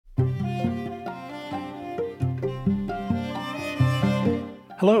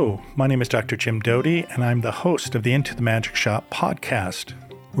Hello, my name is Dr. Jim Doty, and I'm the host of the Into the Magic Shop podcast,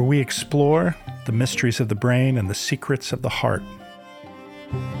 where we explore the mysteries of the brain and the secrets of the heart.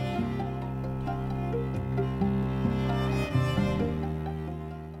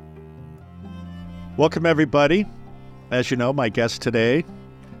 Welcome, everybody. As you know, my guest today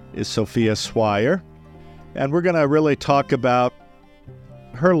is Sophia Swire, and we're going to really talk about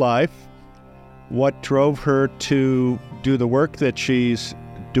her life, what drove her to do the work that she's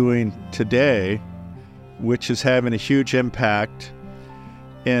doing today, which is having a huge impact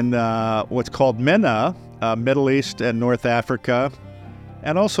in what's called MENA, Middle East and North Africa,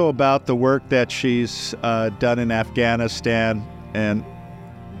 and also about the work that she's done in Afghanistan and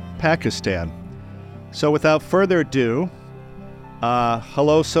Pakistan. So without further ado,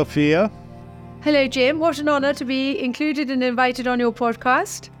 hello, Sophia. Hello, Jim. What an honor to be included and invited on your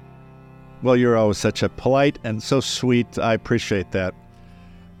podcast. Well, you're always such a polite and so sweet. I appreciate that.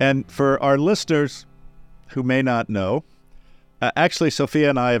 And for our listeners who may not know, actually,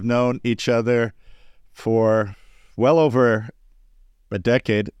 Sophia and I have known each other for well over a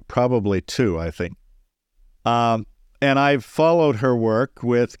decade, probably two, I think. And I've followed her work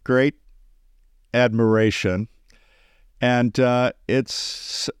with great admiration. And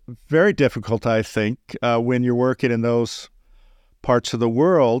it's very difficult, I think, when you're working in those parts of the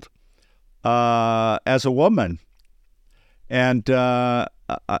world as a woman. And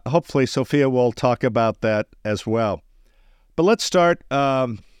hopefully Sophia will talk about that as well. But let's start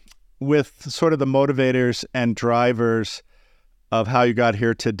with sort of the motivators and drivers of how you got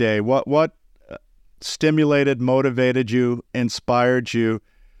here today. What stimulated, motivated you, inspired you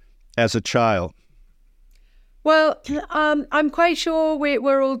as a child? Well, I'm quite sure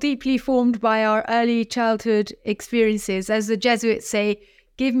we're all deeply formed by our early childhood experiences. As the Jesuits say,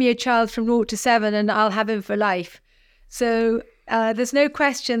 give me a child from 0 to 7 and I'll have him for life. So there's no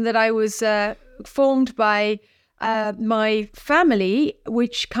question that I was formed by my family,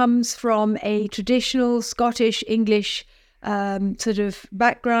 which comes from a traditional Scottish English sort of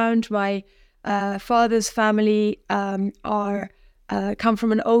background. My father's family come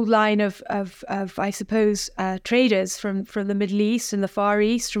from an old line of I suppose traders from the Middle East and the Far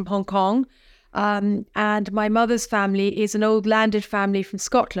East, from Hong Kong, and my mother's family is an old landed family from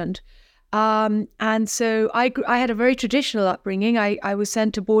Scotland. And so I had a very traditional upbringing. I was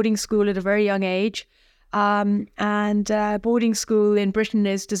sent to boarding school at a very young age. And boarding school in Britain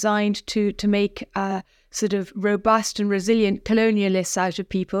is designed to make sort of robust and resilient colonialists out of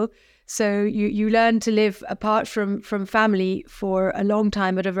people. So you learn to live apart from family for a long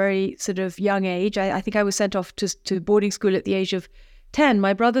time at a very sort of young age. I think I was sent off to boarding school at the age of 10.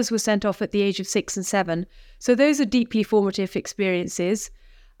 My brothers were sent off at the age of 6 and 7. So those are deeply formative experiences.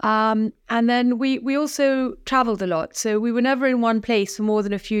 And then we also traveled a lot. So we were never in one place for more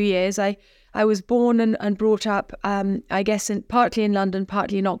than a few years. I was born and brought up, I guess, partly in London,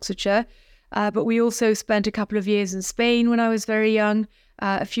 partly in Oxfordshire. But we also spent a couple of years in Spain when I was very young,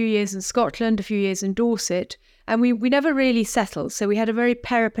 a few years in Scotland, a few years in Dorset. And we never really settled. So we had a very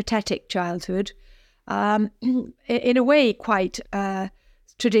peripatetic childhood, in a way quite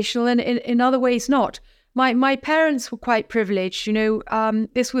traditional, and in other ways not. My parents were quite privileged,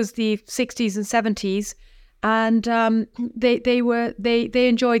 this was the 60s and 70s, and they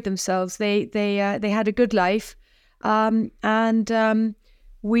enjoyed themselves. They had a good life, and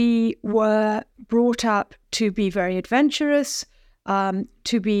we were brought up to be very adventurous,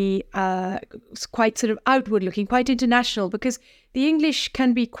 to be quite sort of outward looking, quite international, because the English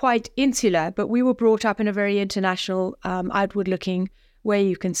can be quite insular, but we were brought up in a very international, outward looking way,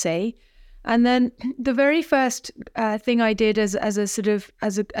 you can say. And then the very first thing I did as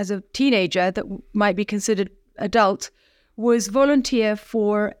a teenager that might be considered adult was volunteer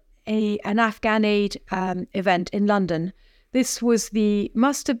for an Afghan-Aid event in London. This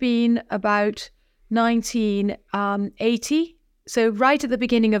must have been about 1980, so right at the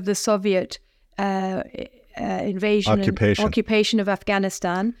beginning of the Soviet invasion and occupation of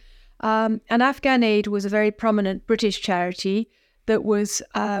Afghanistan. And Afghan-Aid was a very prominent British charity that was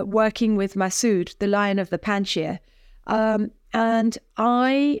working with Masood, the Lion of the Panjshir. And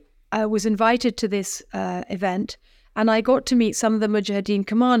I was invited to this event, and I got to meet some of the Mujahideen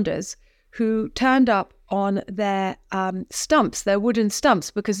commanders who turned up on their stumps, their wooden stumps,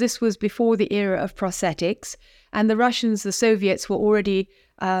 because this was before the era of prosthetics, and the Russians, the Soviets, were already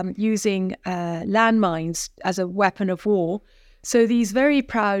using landmines as a weapon of war. So these very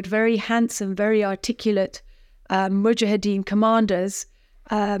proud, very handsome, very articulate Mujahideen commanders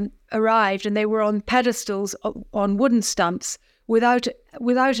arrived, and they were on pedestals on wooden stumps without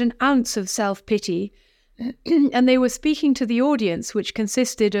an ounce of self-pity. and they were speaking to the audience, which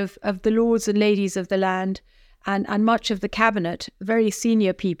consisted of the lords and ladies of the land and much of the cabinet, very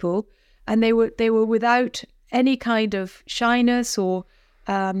senior people, and they were without any kind of shyness or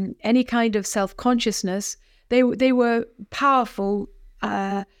any kind of self-consciousness. They were powerful,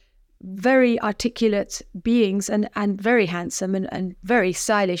 very articulate beings and very handsome and very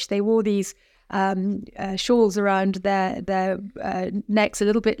stylish. They wore these shawls around their necks, a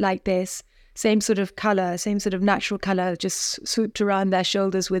little bit like this, same sort of color, same sort of natural color, just swooped around their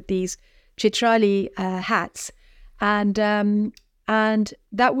shoulders with these chitrali hats. And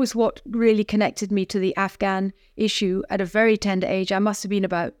that was what really connected me to the Afghan issue at a very tender age. I must have been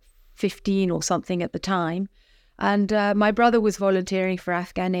about 15 or something at the time. And my brother was volunteering for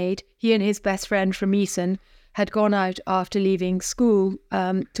Afghan Aid. He and his best friend from Eton had gone out after leaving school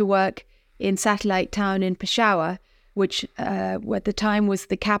to work in satellite town in Peshawar, which at the time was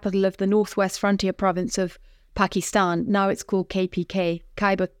the capital of the northwest frontier province of Pakistan. Now it's called KPK,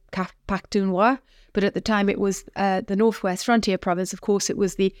 Khyber Pakhtunkhwa. But at the time it was the northwest frontier province. Of course, it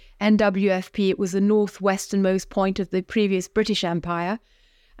was the NWFP. It was the northwesternmost point of the previous British Empire.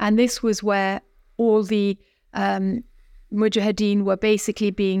 And this was where all the Mujahideen were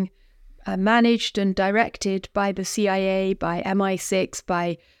basically being managed and directed by the CIA, by MI6,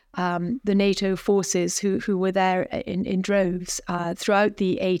 by the NATO forces who were there in droves throughout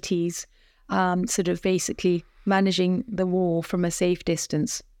the 80s, sort of basically managing the war from a safe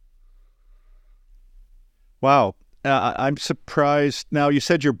distance. Wow. I'm surprised. Now, you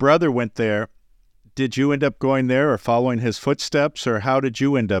said your brother went there. Did you end up going there or following his footsteps, or how did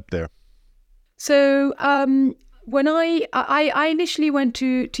you end up there? So when I initially went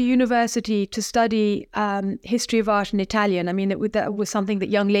to university to study history of art and Italian. I mean, that was something that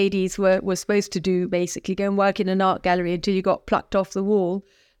young ladies were supposed to do, basically, go and work in an art gallery until you got plucked off the wall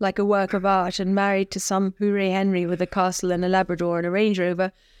like a work of art and married to some Hooray Henry with a castle and a Labrador and a Range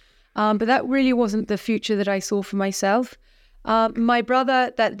Rover. But that really wasn't the future that I saw for myself. My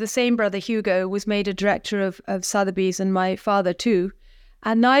brother, the same brother, Hugo, was made a director of Sotheby's, and my father too.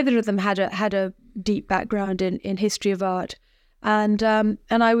 And neither of them had a deep background in history of art. And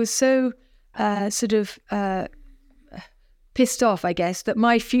I was so sort of pissed off, I guess, that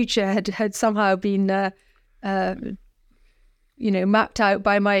my future had somehow been mapped out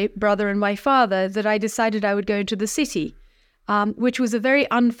by my brother and my father, that I decided I would go into the city. Which was a very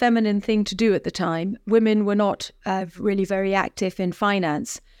unfeminine thing to do at the time. Women were not really very active in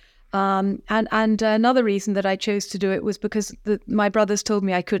finance. And another reason that I chose to do it was because my brothers told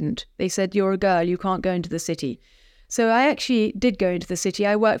me I couldn't. They said, "You're a girl, you can't go into the city." So I actually did go into the city.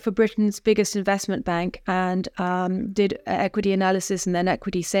 I worked for Britain's biggest investment bank and did equity analysis and then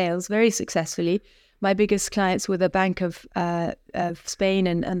equity sales very successfully. My biggest clients were the Bank of Spain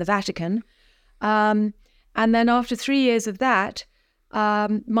and the Vatican. And then after 3 years of that,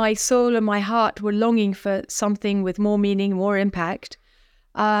 my soul and my heart were longing for something with more meaning, more impact.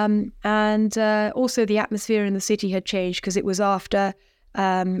 And also the atmosphere in the city had changed because it was after,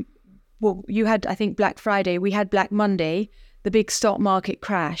 you had, I think, Black Friday. We had Black Monday, the big stock market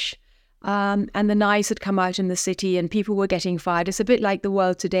crash. And the knives had come out in the city and people were getting fired. It's a bit like the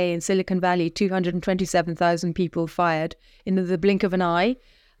world today in Silicon Valley, 227,000 people fired in the blink of an eye.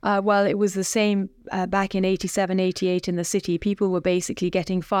 Well, it was the same back in 87, 88 in the city. People were basically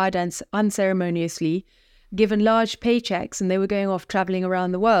getting fired unceremoniously, given large paychecks, and they were going off traveling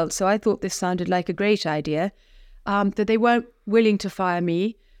around the world. So I thought this sounded like a great idea, that they weren't willing to fire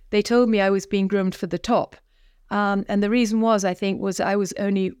me. They told me I was being groomed for the top. And the reason was, I think, was I was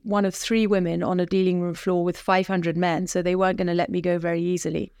only one of 3 women on a dealing room floor with 500 men, so they weren't going to let me go very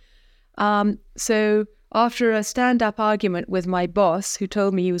easily. So after a stand-up argument with my boss, who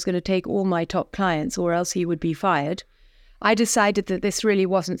told me he was going to take all my top clients or else he would be fired, I decided that this really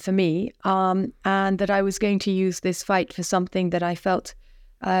wasn't for me, and that I was going to use this fight for something that I felt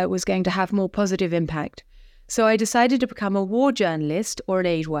was going to have more positive impact. So I decided to become a war journalist or an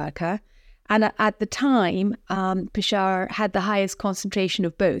aid worker. And at the time, Peshawar had the highest concentration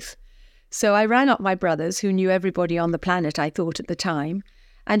of both. So I rang up my brothers, who knew everybody on the planet, I thought at the time.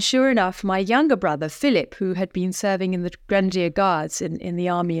 And sure enough, my younger brother, Philip, who had been serving in the Grenadier Guards in the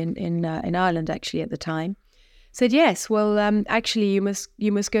army in Ireland, actually, at the time, said, "Yes, well, actually, you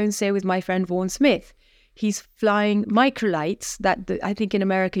must go and stay with my friend Vaughan Smith. He's flying microlights I think in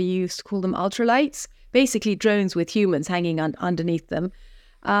America you used to call them ultralights, basically drones with humans hanging underneath them.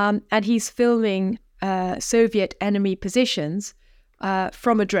 And he's filming Soviet enemy positions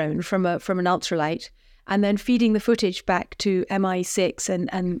from a drone, from an ultralight, and then feeding the footage back to MI6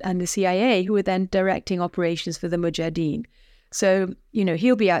 and the CIA, who were then directing operations for the Mujahideen. So,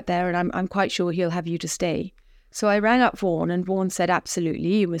 he'll be out there, and I'm quite sure he'll have you to stay. So I rang up Vaughan, and Vaughan said,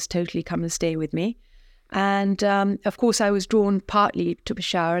 absolutely, you must totally come and stay with me. And of course, I was drawn partly to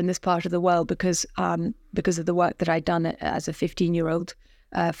Peshawar in this part of the world because of the work that I'd done as a 15-year-old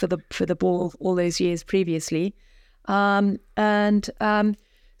for the ball all those years previously. So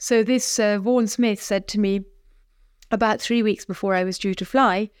this Vaughan Smith said to me about 3 weeks before I was due to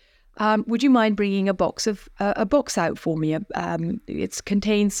fly, would you mind bringing a box out for me? It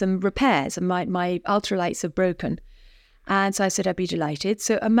contains some repairs, and my ultralights have broken. And so I said I'd be delighted.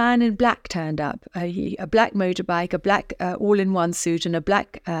 So a man in black turned up, a black motorbike, a black all-in-one suit, and a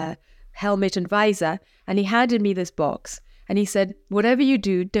black helmet and visor. And he handed me this box. And he said, whatever you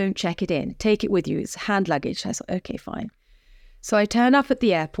do, don't check it in. Take it with you. It's hand luggage. I thought, okay, fine. So I turn up at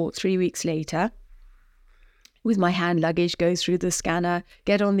the airport 3 weeks later with my hand luggage, go through the scanner,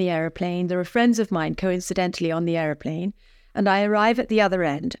 get on the aeroplane. There are friends of mine, coincidentally, on the aeroplane. And I arrive at the other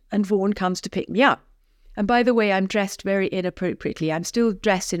end, and Vaughan comes to pick me up. And by the way, I'm dressed very inappropriately. I'm still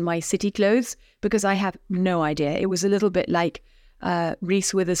dressed in my city clothes because I have no idea. It was a little bit like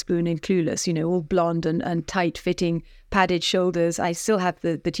Reese Witherspoon in Clueless, all blonde and tight-fitting, padded shoulders. I still have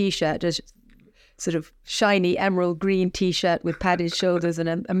the T-shirt, a sort of shiny emerald green T-shirt with padded shoulders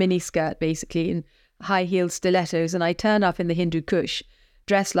and a mini skirt, basically, and high-heeled stilettos. And I turn up in the Hindu Kush,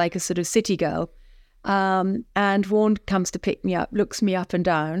 dressed like a sort of city girl. And Vaughan comes to pick me up, looks me up and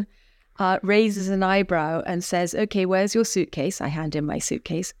down, raises an eyebrow and says, okay, where's your suitcase? I hand him my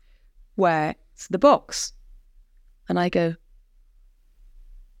suitcase. Where's the box? And I go,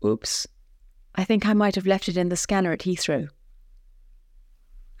 oops, I think I might have left it in the scanner at Heathrow.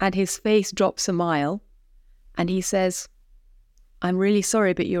 And his face drops a mile, and he says, I'm really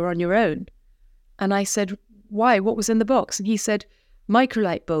sorry, but you're on your own. And I said, why? What was in the box? And he said,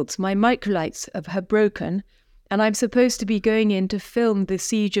 microlight bolts. My microlights have broken, and I'm supposed to be going in to film the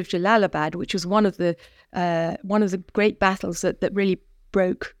siege of Jalalabad, which was one of the great battles that really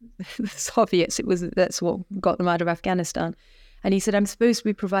broke the Soviets. That's what got them out of Afghanistan. And he said, I'm supposed to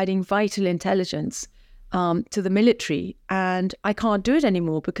be providing vital intelligence to the military, and I can't do it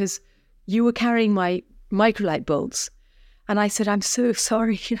anymore because you were carrying my microlight bolts. And I said, I'm so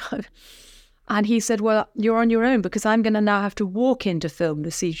sorry, And he said, well, you're on your own because I'm going to now have to walk in to film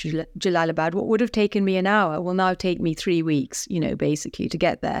the siege of Jalalabad. What would have taken me an hour will now take me 3 weeks, basically, to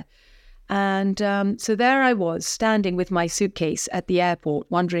get there. And so there I was, standing with my suitcase at the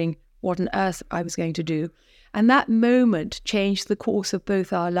airport, wondering what on earth I was going to do. And that moment changed the course of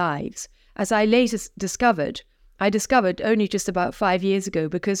both our lives. As I later discovered only just about 5 years ago,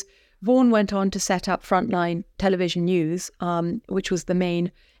 because Vaughan went on to set up Frontline Television News, which was the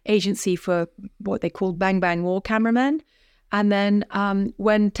main agency for what they called Bang Bang War cameramen. And then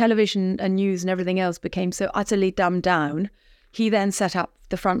when television and news and everything else became so utterly dumbed down, he then set up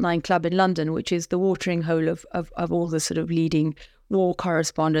the Frontline Club in London, which is the watering hole of all the sort of leading war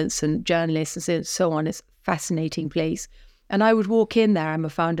correspondents and journalists and so on. It's a fascinating place. And I would walk in there, I'm a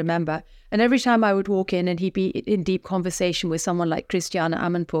founder member, and every time I would walk in and he'd be in deep conversation with someone like Christiana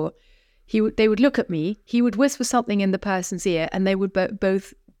Amanpour, they would look at me, he would whisper something in the person's ear, and they would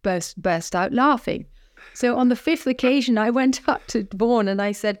both burst out laughing. So on the fifth occasion, I went up to Vaughan and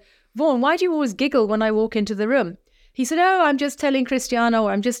I said, Vaughan, why do you always giggle when I walk into the room? He said, oh, I'm just telling Christiana,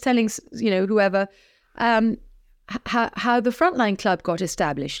 or I'm just telling, whoever, how the Frontline Club got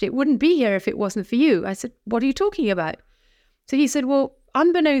established. It wouldn't be here if it wasn't for you. I said, what are you talking about? So he said, well,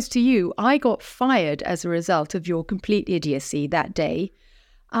 unbeknownst to you, I got fired as a result of your complete idiocy that day.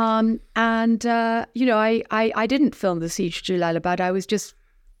 I didn't film the siege of Jalalabad. I was just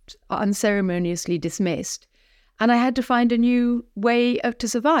unceremoniously dismissed. And I had to find a new way to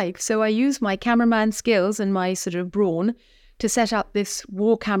survive. So I used my cameraman skills and my sort of brawn to set up this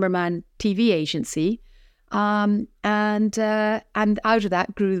war cameraman TV agency. And out of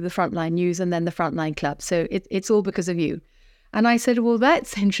that grew the Frontline News and then the Frontline Club. So it's all because of you. And I said, well,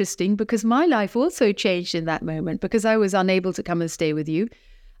 that's interesting because my life also changed in that moment because I was unable to come and stay with you.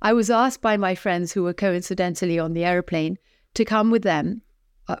 I was asked by my friends who were coincidentally on the aeroplane to come with them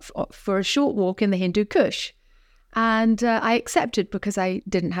for a short walk in the Hindu Kush. And I accepted because I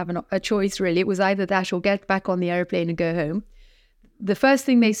didn't have a choice, really. It was either that or get back on the aeroplane and go home. The first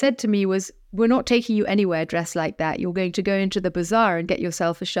thing they said to me was, we're not taking you anywhere dressed like that. You're going to go into the bazaar and get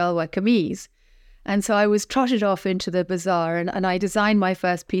yourself a shalwar kameez. And so I was trotted off into the bazaar and I designed my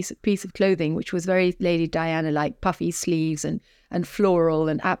first piece of clothing, which was very Lady Diana-like, puffy sleeves and floral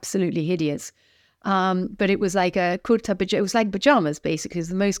and absolutely hideous. But it was like a kurta pajama. It was like pajamas, basically. It was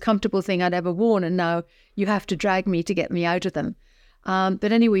the most comfortable thing I'd ever worn. And now you have to drag me to get me out of them.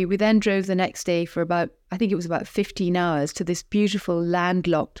 But anyway, we then drove the next day for I think it was about 15 hours to this beautiful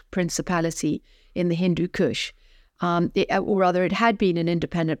landlocked principality in the Hindu Kush. Or rather, it had been an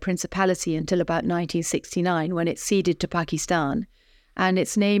independent principality until about 1969 when it ceded to Pakistan. And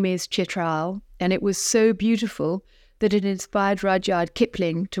its name is Chitral. And it was so beautiful that it inspired Rudyard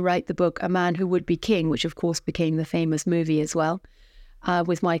Kipling to write the book A Man Who Would Be King, which of course became the famous movie as well,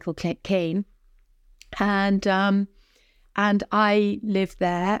 with Michael Caine. And I lived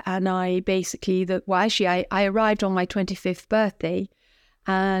there, and I basically, I arrived on my 25th birthday,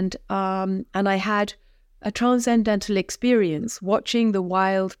 and I had a transcendental experience watching the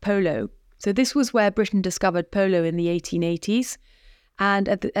wild polo. So this was where Britain discovered polo in the 1880s. And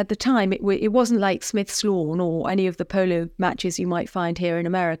at the time, it wasn't like Smith's Lawn or any of the polo matches you might find here in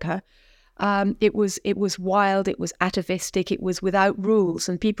America. It was wild, it was atavistic, it was without rules,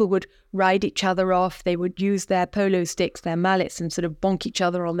 and people would ride each other off. They would use their polo sticks, their mallets, and sort of bonk each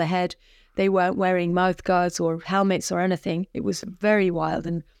other on the head. They weren't wearing mouth guards or helmets or anything. It was very wild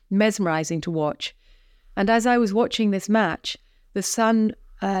and mesmerizing to watch. And as I was watching this match, the sun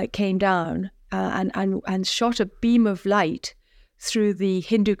came down and shot a beam of light through the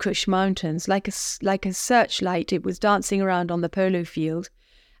Hindu Kush mountains like a searchlight. It was dancing around on the polo field.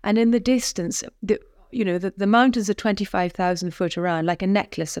 And in the distance, the mountains are 25,000 foot around, like a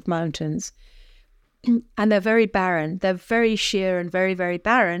necklace of mountains. And they're very barren. They're very sheer and very, very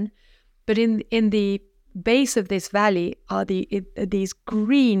barren. But in the base of this valley are these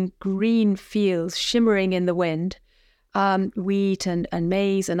green fields shimmering in the wind, wheat and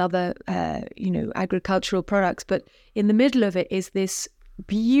maize and other, agricultural products. But in the middle of it is this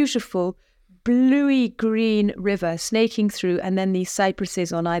beautiful bluey green river snaking through, and then these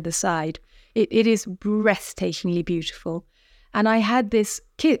cypresses on either side. It is breathtakingly beautiful. And I had this,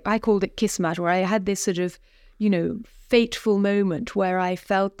 I called it kismat, where I had this sort of, fateful moment where I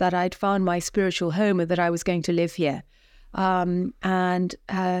felt that I'd found my spiritual home and that I was going to live here. And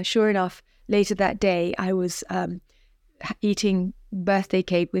sure enough, later that day, I was eating birthday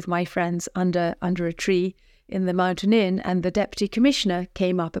cake with my friends under a tree in the Mountain Inn, and the deputy commissioner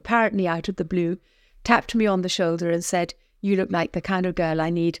came up, apparently out of the blue, tapped me on the shoulder and said, "You look like the kind of girl I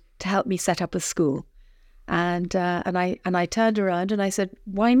need to help me set up a school." And I turned around and I said,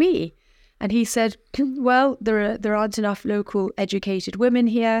 "Why me?" And he said, "Well, there aren't enough local educated women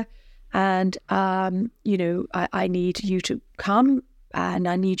here, and I need you to come, and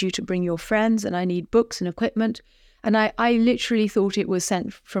I need you to bring your friends, and I need books and equipment." And I literally thought it was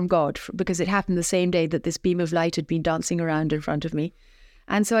sent from God, because it happened the same day that this beam of light had been dancing around in front of me.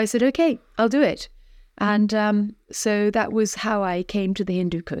 And so I said, "Okay, I'll do it." And so that was how I came to the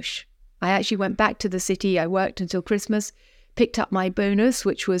Hindu Kush. I actually went back to the city. I worked until Christmas, picked up my bonus,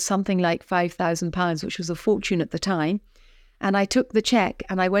 which was something like £5,000, which was a fortune at the time. And I took the check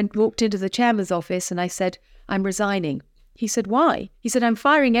and I walked into the chairman's office and I said, "I'm resigning." He said, "Why?" He said, "I'm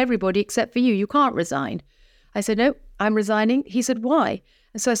firing everybody except for you. You can't resign." I said, "No, I'm resigning." He said, "Why?"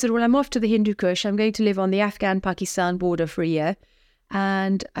 And so I said, "Well, I'm off to the Hindu Kush. I'm going to live on the Afghan-Pakistan border for a year."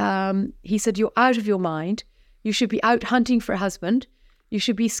 And he said, "You're out of your mind. You should be out hunting for a husband. You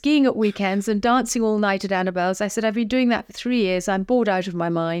should be skiing at weekends and dancing all night at Annabelle's." I said, "I've been doing that for 3 years. I'm bored out of my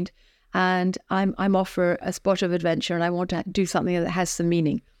mind. And I'm off for a spot of adventure, and I want to do something that has some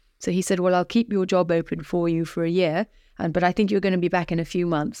meaning." So he said, "Well, I'll keep your job open for you for a year, but I think you're going to be back in a few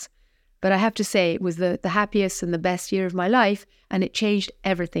months." But I have to say, it was the happiest and the best year of my life, and it changed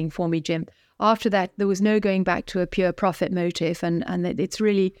everything for me, Jim. After that, there was no going back to a pure profit motive, and it's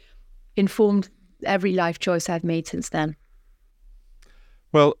really informed every life choice I've made since then.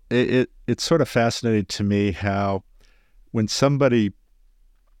 Well, it's sort of fascinating to me how when somebody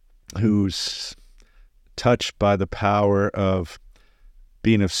who's touched by the power of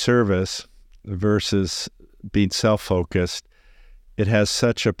being of service versus being self-focused, it has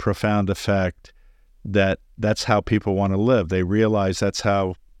such a profound effect that's how people want to live. They realize that's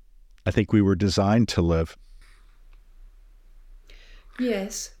how I think we were designed to live.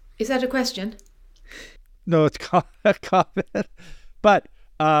 Yes. Is that a question? No, it's a comment. But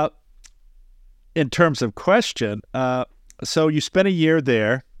in terms of question, so you spent a year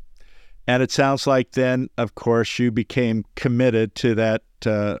there, and it sounds like then, of course, you became committed to that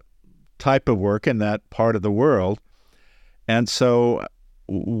type of work in that part of the world. And so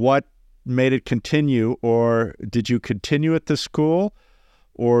what made it continue, or did you continue at the school,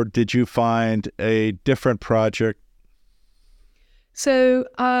 or did you find a different project? So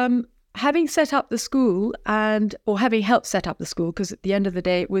having set up the school or having helped set up the school, because at the end of the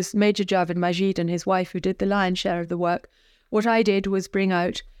day, it was Major Javed Majid and his wife who did the lion's share of the work. What I did was bring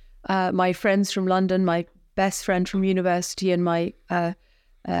out my friends from London, my best friend from university and my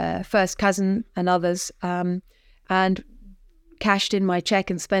first cousin and others, and cashed in my check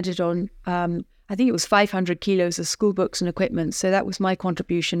and spent it on, I think it was 500 kilos of school books and equipment. So that was my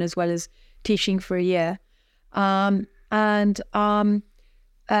contribution, as well as teaching for a year. Once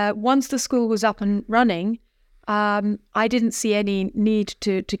the school was up and running, I didn't see any need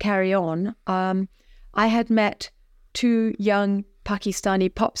to carry on. I had met 2 young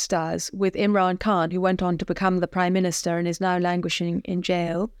Pakistani pop stars with Imran Khan, who went on to become the Prime Minister and is now languishing in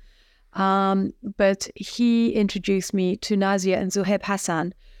jail. But he introduced me to Nazia and Zohaib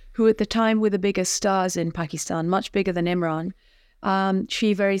Hassan, who at the time were the biggest stars in Pakistan, much bigger than Imran.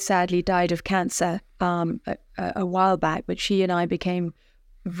 She very sadly died of cancer a while back, but she and I became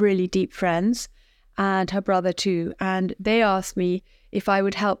really deep friends, and her brother too. And they asked me if I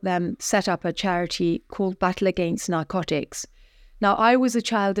would help them set up a charity called Battle Against Narcotics. Now, I was a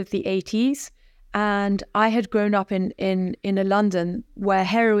child of the 80s, and I had grown up in a London where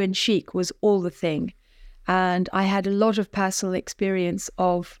heroin chic was all the thing. And I had a lot of personal experience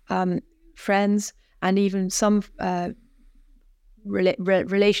of friends and even some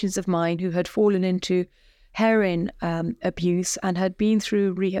relations of mine who had fallen into heroin abuse and had been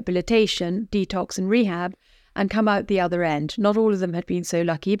through rehabilitation, detox and rehab, and come out the other end. Not all of them had been so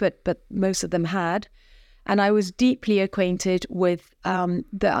lucky, but most of them had. And I was deeply acquainted with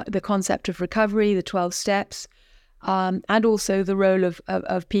the concept of recovery, the 12 steps, and also the role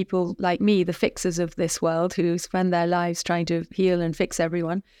of people like me, the fixers of this world, who spend their lives trying to heal and fix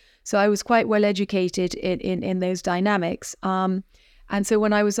everyone. So I was quite well educated in those dynamics. And so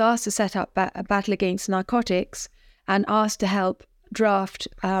when I was asked to set up a Battle Against Narcotics and asked to help draft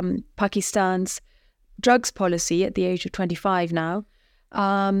Pakistan's drugs policy at the age of 25 now,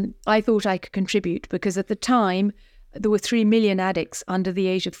 I thought I could contribute, because at the time there were 3 million addicts under the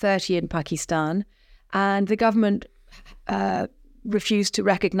age of 30 in Pakistan, and the government refused to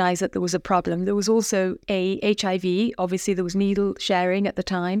recognize that there was a problem. There was also HIV. Obviously, there was needle sharing at the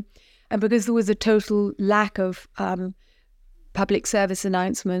time. And because there was a total lack of public service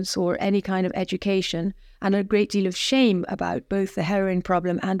announcements or any kind of education, and a great deal of shame about both the heroin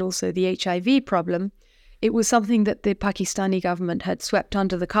problem and also the HIV problem, it was something that the Pakistani government had swept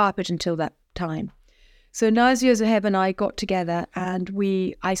under the carpet until that time. So Nazia, Zohaib and I got together, and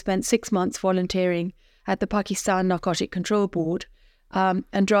I spent 6 months volunteering at the Pakistan Narcotic Control Board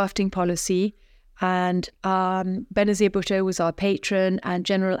and drafting policy. And Benazir Bhutto was our patron, and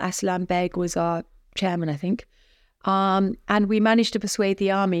General Aslam Beg was our chairman, I think. And we managed to persuade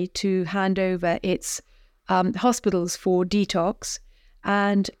the army to hand over its hospitals for detox.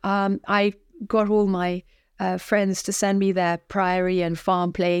 And I got all my friends to send me their priory and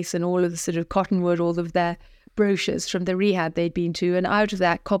farm place and all of the sort of cottonwood, all of their brochures from the rehab they'd been to. And out of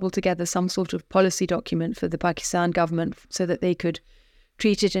that, cobbled together some sort of policy document for the Pakistan government so that they could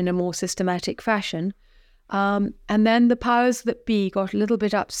treat it in a more systematic fashion. And then the powers that be got a little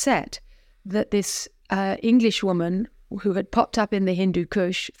bit upset that this English woman who had popped up in the Hindu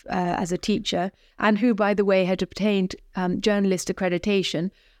Kush as a teacher, and who, by the way, had obtained journalist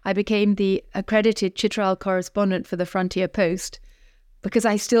accreditation. I became the accredited Chitral correspondent for the Frontier Post, because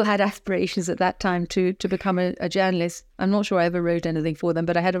I still had aspirations at that time to become a journalist. I'm not sure I ever wrote anything for them,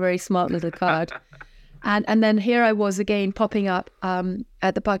 but I had a very smart little card. And then here I was again popping up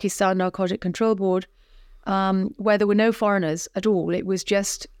at the Pakistan Narcotic Control Board, where there were no foreigners at all. It was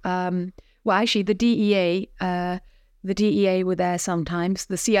just, actually the DEA were there sometimes,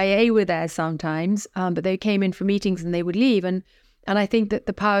 the CIA were there sometimes, but they came in for meetings and they would leave. And I think that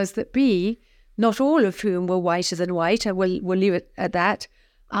the powers that be, not all of whom were whiter than white, I will leave it at that,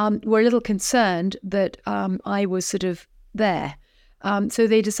 were a little concerned that I was sort of there. So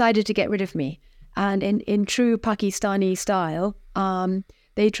they decided to get rid of me. And in true Pakistani style,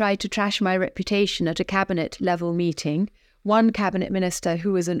 they tried to trash my reputation at a cabinet level meeting. One cabinet minister,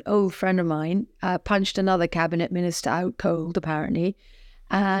 who was an old friend of mine, punched another cabinet minister out cold, apparently.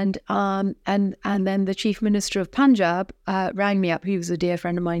 And then the chief minister of Punjab rang me up. He was a dear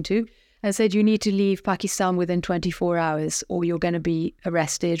friend of mine too, and said, "You need to leave Pakistan within 24 hours, or you're going to be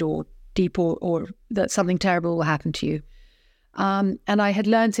arrested or deported, or that something terrible will happen to you." And I had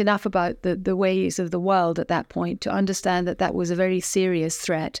learnt enough about the ways of the world at that point to understand that that was a very serious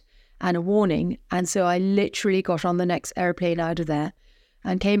threat and a warning. And so I literally got on the next airplane out of there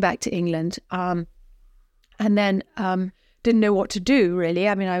and came back to England. And then didn't know what to do, really.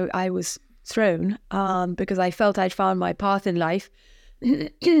 I mean, I was thrown because I felt I'd found my path in life.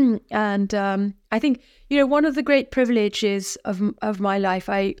 And I think, one of the great privileges of my life,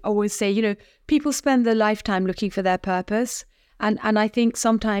 I always say, people spend their lifetime looking for their purpose. And I think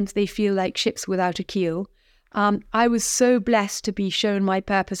sometimes they feel like ships without a keel. I was so blessed to be shown my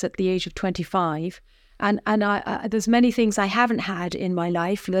purpose at the age of 25. And there's many things I haven't had in my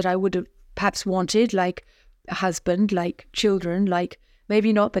life that I would have perhaps wanted, like a husband, like children, like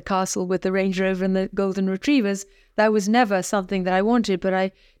maybe not the castle with the Range Rover and the golden retrievers. That was never something that I wanted, but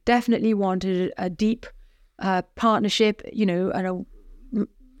I definitely wanted a deep partnership, and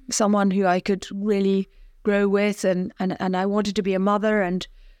someone who I could really grow with, and I wanted to be a mother, and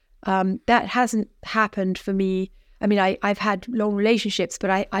that hasn't happened for me. I mean, I've had long relationships,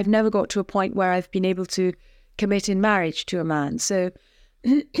 but I've never got to a point where I've been able to commit in marriage to a man. So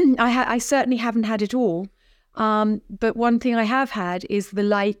I certainly haven't had it all. But one thing I have had is the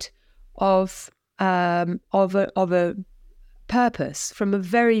light of a purpose from a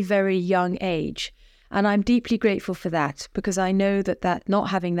very, very young age. And I'm deeply grateful for that, because I know that not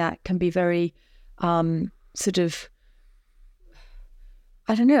having that can be very sort of,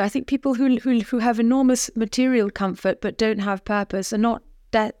 I don't know. I think people who have enormous material comfort but don't have purpose are not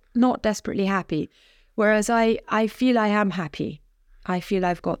desperately happy. Whereas I feel I am happy. I feel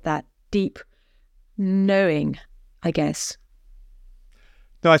I've got that deep knowing, I guess.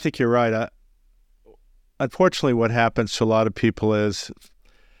 No, I think you're right. Unfortunately, what happens to a lot of people is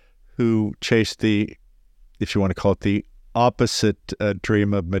who chase the, if you want to call it, the opposite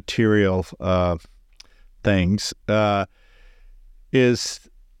dream of material things, is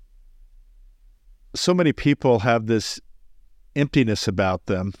so many people have this emptiness about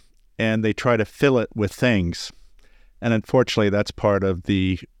them, and they try to fill it with things. And unfortunately, that's part of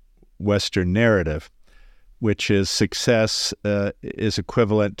the Western narrative, which is success is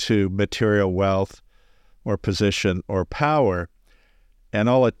equivalent to material wealth or position or power. And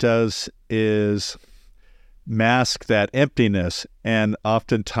all it does is mask that emptiness. And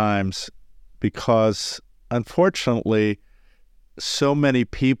oftentimes, because unfortunately, so many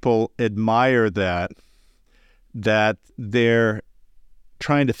people admire that they're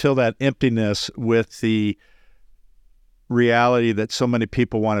trying to fill that emptiness with the reality that so many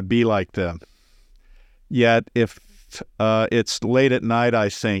people want to be like them. Yet if it's late at night, I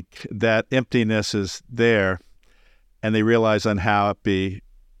think, that emptiness is there, and they realize unhappy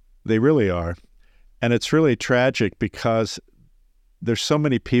they really are. And it's really tragic, because there's so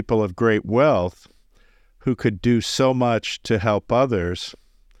many people of great wealth who could do so much to help others.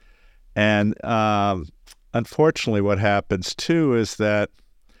 And unfortunately, what happens too is that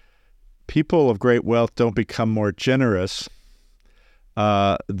people of great wealth don't become more generous.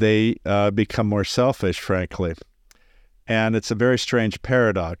 They become more selfish, frankly. And it's a very strange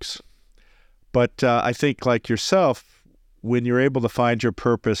paradox. But I think, like yourself, when you're able to find your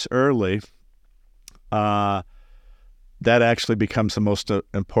purpose early, that actually becomes the most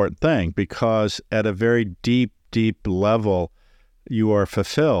important thing, because at a very deep, deep level, you are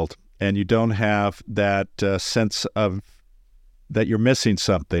fulfilled, and you don't have that sense of that you're missing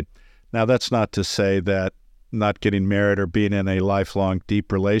something. Now, that's not to say that not getting married or being in a lifelong,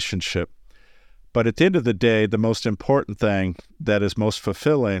 deep relationship. But at the end of the day, the most important thing that is most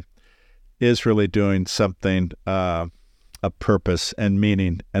fulfilling is really doing something of purpose and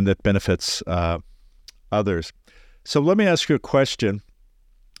meaning, and that benefits others. So let me ask you a question.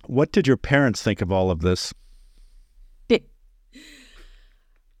 What did your parents think of all of this?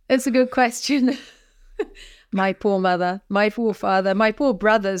 It's a good question. My poor mother, my poor father, my poor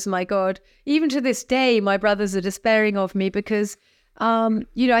brothers, my God. Even to this day, my brothers are despairing of me because,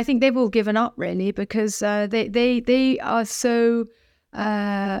 I think they've all given up, really, because they are so,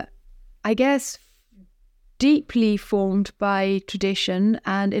 I guess, deeply formed by tradition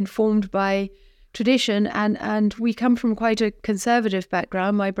and informed by tradition, and we come from quite a conservative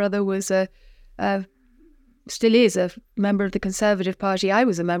background. My brother was still is a member of the Conservative Party. I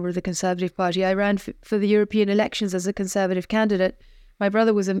was a member of the Conservative Party. I ran for the European elections as a Conservative candidate. My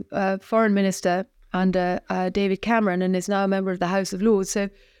brother was a foreign minister under David Cameron and is now a member of the House of Lords. So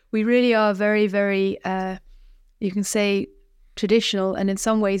we really are very, very, you can say, traditional and in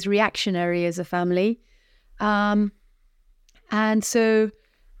some ways reactionary as a family. And so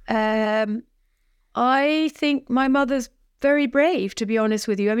I think my mother's very brave, to be honest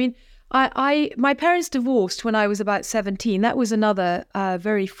with you. I mean, my parents divorced when I was about 17. That was another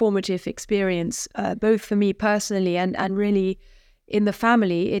very formative experience, both for me personally and really in the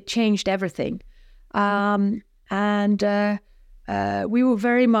family. It changed everything. And we were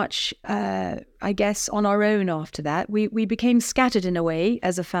very much, I guess, on our own after that. We became scattered in a way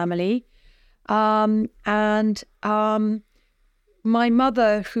as a family. My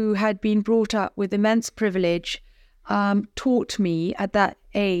mother, who had been brought up with immense privilege, taught me at that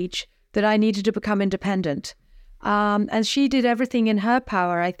age that I needed to become independent. And she did everything in her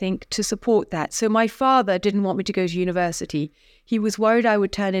power, I think, to support that. So my father didn't want me to go to university. He was worried I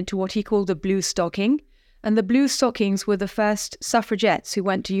would turn into what he called a blue stocking. And the blue stockings were the first suffragettes who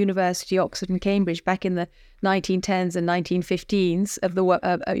went to university, Oxford and Cambridge, back in the 1910s and 1915s of the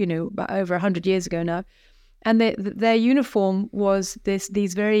over 100 years ago now. And their uniform was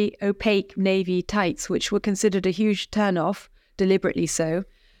these very opaque navy tights, which were considered a huge turn-off, deliberately so.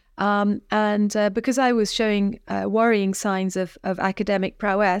 Because I was showing worrying signs of academic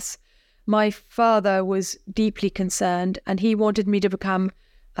prowess, my father was deeply concerned, and he wanted me to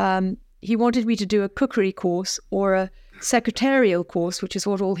do a cookery course or a secretarial course, which is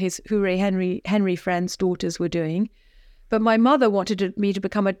what all his Hooray Henry friends' daughters were doing. But my mother wanted me to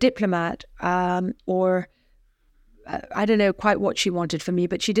become a diplomat, or I don't know quite what she wanted for me,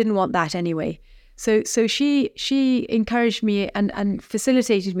 but she didn't want that anyway. So she encouraged me and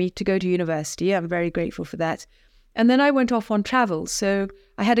facilitated me to go to university. I'm very grateful for that. And then I went off on travels. So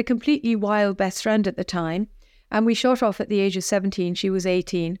I had a completely wild best friend at the time, and we shot off at the age of 17, she was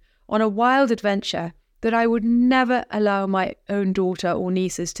 18, on a wild adventure that I would never allow my own daughter or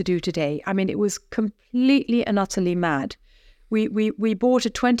nieces to do today. I mean, it was completely and utterly mad. We bought a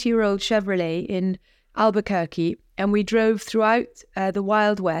 20-year-old Chevrolet in Albuquerque, and we drove throughout the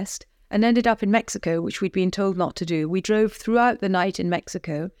Wild West and ended up in Mexico, which we'd been told not to do. We drove throughout the night in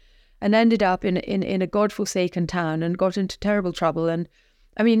Mexico and ended up in a godforsaken town and got into terrible trouble. And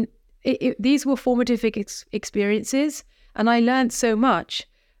I mean, these were formative experiences, and I learned so much,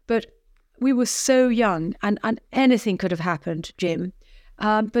 but we were so young, and anything could have happened, Jim.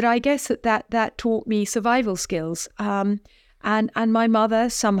 But I guess that taught me survival skills. And my mother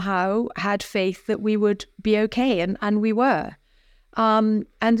somehow had faith that we would be okay, and we were. And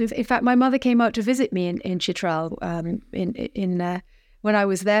in fact, my mother came out to visit me in Chitral when I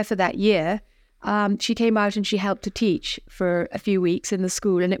was there for that year. She came out and she helped to teach for a few weeks in the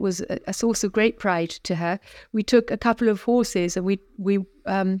school, and it was a source of great pride to her. We took a couple of horses and we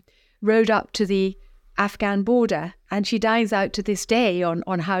rode up to the Afghan border, and she dines out to this day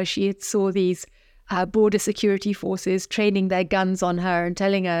on how she saw these border security forces training their guns on her and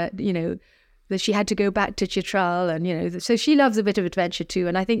telling her, that she had to go back to Chitral, and so she loves a bit of adventure too.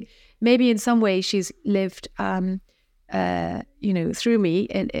 And I think maybe in some ways she's lived, through me.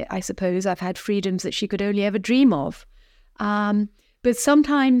 And I suppose I've had freedoms that she could only ever dream of. But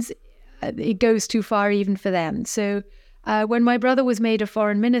sometimes it goes too far even for them. So when my brother was made a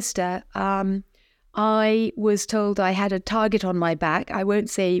foreign minister, I was told I had a target on my back. I won't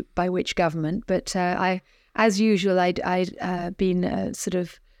say by which government, but as usual, I'd been sort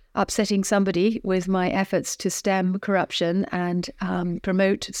of upsetting somebody with my efforts to stem corruption and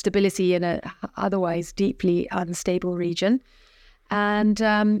promote stability in a otherwise deeply unstable region. And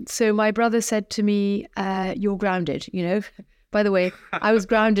so my brother said to me, "You're grounded." By the way, I was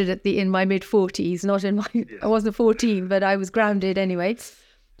grounded in my mid-40s, not in my. I wasn't 14, but I was grounded anyway.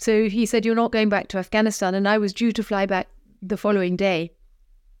 So he said, "You're not going back to Afghanistan," and I was due to fly back the following day.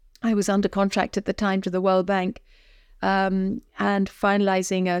 I was under contract at the time to the World Bank. And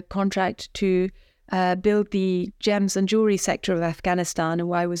finalizing a contract to build the gems and jewelry sector of Afghanistan,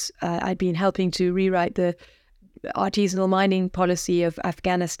 and I'd been helping to rewrite the artisanal mining policy of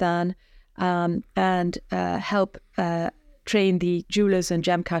Afghanistan, and help train the jewelers and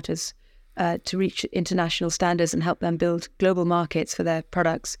gem cutters to reach international standards and help them build global markets for their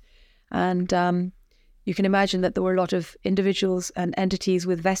products. And you can imagine that there were a lot of individuals and entities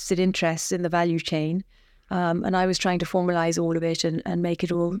with vested interests in the value chain. And I was trying to formalize all of it and make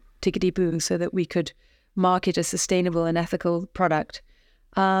it all tickety-boo so that we could market a sustainable and ethical product.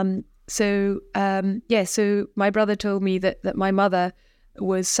 So my brother told me that my mother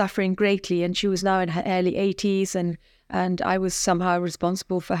was suffering greatly, and she was now in her early 80s, and I was somehow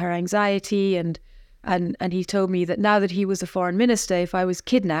responsible for her anxiety. And he told me that now that he was a foreign minister, if I was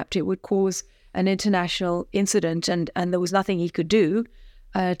kidnapped, it would cause an international incident, and there was nothing he could do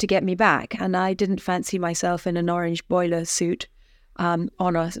to get me back. And I didn't fancy myself in an orange boiler suit on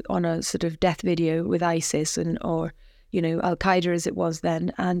a sort of death video with ISIS or Al-Qaeda as it was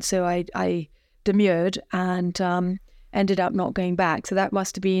then. And so I demurred and ended up not going back. So that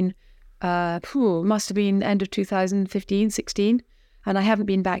must have been end of 2015, 16, and I haven't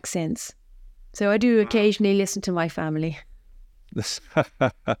been back since. So I do occasionally listen to my family.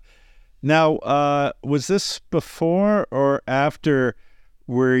 Now, was this before or after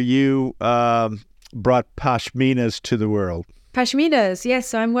where you brought pashminas to the world? Pashminas, yes.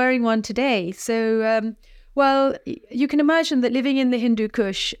 So I'm wearing one today. So Well, you can imagine that living in the Hindu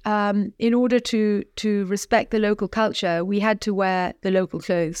Kush, in order to respect the local culture, we had to wear the local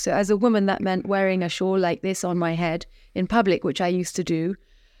clothes. So as a woman, that meant wearing a shawl like this on my head in public, which I used to do.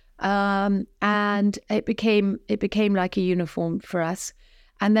 And it became like a uniform for us.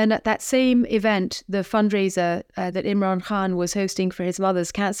 And then at that same event, the fundraiser that Imran Khan was hosting for his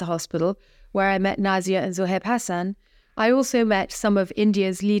mother's cancer hospital, where I met Nazia and Zohaib Hassan, I also met some of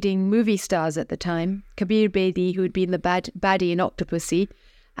India's leading movie stars at the time, Kabir Bedi, who had been the baddie in Octopussy,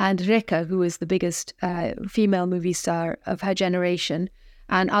 and Rekha, who was the biggest female movie star of her generation,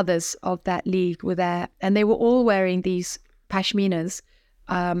 and others of that league were there. And they were all wearing these pashminas,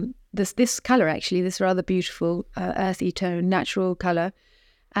 this colour actually, this rather beautiful earthy tone, natural colour.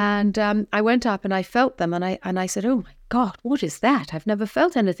 And I went up and I felt them and I said, oh my God, what is that? I've never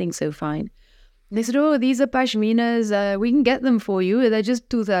felt anything so fine. And they said, oh, these are pashminas. We can get them for you. They're just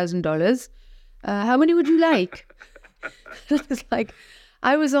 $2,000. How many would you like? It's like,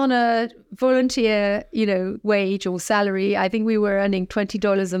 I was on a volunteer, wage or salary. I think we were earning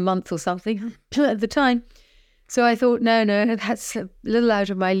 $20 a month or something at the time. So I thought, no, that's a little out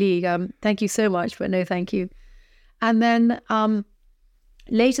of my league. Thank you so much, but no, thank you. And then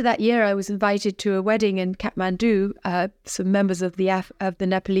later that year, I was invited to a wedding in Kathmandu. Some members of the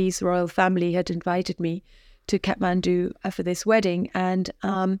Nepalese royal family had invited me to Kathmandu for this wedding. And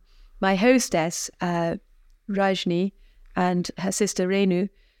my hostess, Rajni, and her sister Renu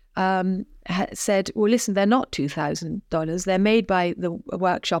said, well, listen, they're not $2,000. They're made by the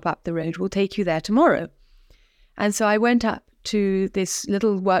workshop up the road. We'll take you there tomorrow. And so I went up to this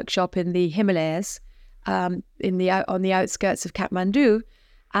little workshop in the Himalayas, on the outskirts of Kathmandu,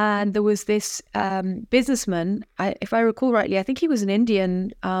 and there was this businessman, if I recall rightly, I think he was an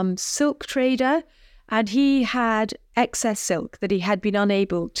Indian silk trader, and he had excess silk that he had been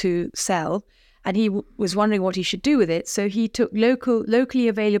unable to sell, and he was wondering what he should do with it. So he took locally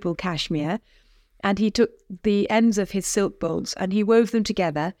available cashmere, and he took the ends of his silk bolts and he wove them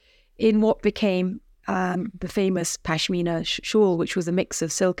together in what became the famous pashmina shawl, which was a mix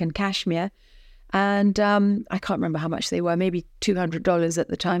of silk and cashmere. And I can't remember how much they were, maybe $200 at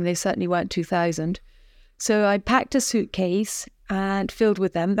the time. They certainly weren't $2,000. So I packed a suitcase and filled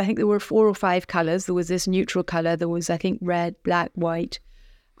with them. I think there were 4 or 5 colours. There was this neutral colour. There was, I think, red, black, white.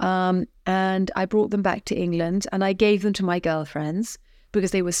 And I brought them back to England and I gave them to my girlfriends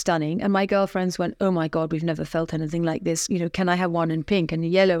because they were stunning. And my girlfriends went, oh my God, we've never felt anything like this. Can I have one in pink and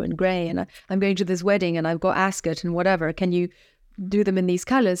yellow and grey? And I'm going to this wedding and I've got ascot and whatever. Can you do them in these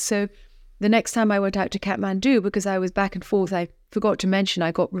colours? So the next time I went out to Kathmandu, because I was back and forth, I forgot to mention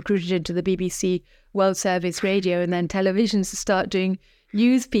I got recruited into the BBC World Service Radio and then television to start doing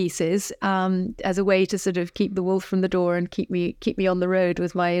news pieces as a way to sort of keep the wolf from the door and keep me on the road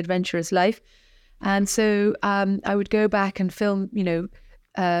with my adventurous life. And so I would go back and film,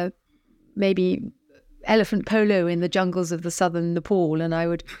 maybe elephant polo in the jungles of the southern Nepal. And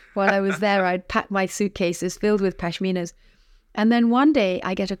while I was there, I'd pack my suitcases filled with pashminas. And then one day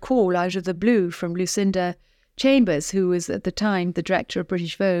I get a call out of the blue from Lucinda Chambers, who was at the time the director of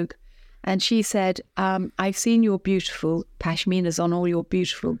British Vogue. And she said, I've seen your beautiful pashminas on all your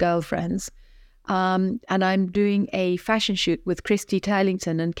beautiful girlfriends. And I'm doing a fashion shoot with Christy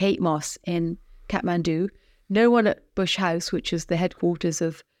Turlington and Kate Moss in Kathmandu. No one at Bush House, which is the headquarters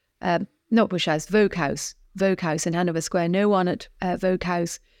of, not Bush House, Vogue House in Hanover Square. No one at Vogue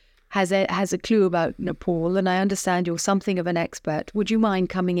House has a clue about Nepal. And I understand you're something of an expert. Would you mind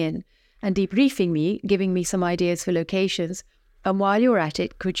coming in and debriefing me, giving me some ideas for locations? And while you're at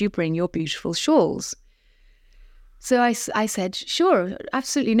it, could you bring your beautiful shawls? So I said, sure,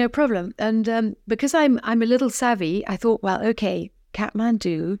 absolutely, no problem. And because I'm a little savvy, I thought, well, okay,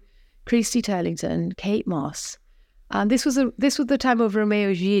 Kathmandu, Christy Turlington, Kate Moss. This was the time of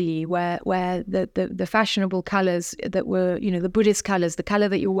Romeo Gigli, where the fashionable colours that were, the Buddhist colours, the colour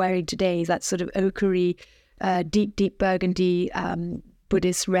that you're wearing today, that sort of ochre-y, deep burgundy,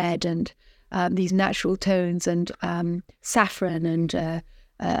 Buddhist red, and these natural tones, and saffron, and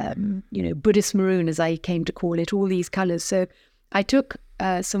Buddhist maroon, as I came to call it, all these colours. So I took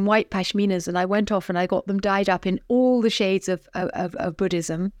some white pashminas and I went off and I got them dyed up in all the shades of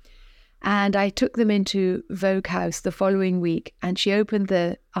Buddhism. And I took them into Vogue House the following week, and she opened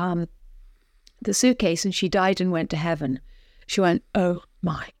the suitcase and she died and went to heaven. She went, oh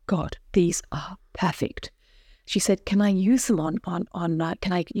my God, these are perfect. She said, can I use them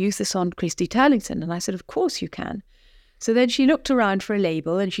can I use this on Christy Turlington? And I said, of course you can. So then she looked around for a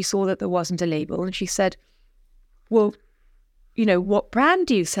label and she saw that there wasn't a label. And she said, well, what brand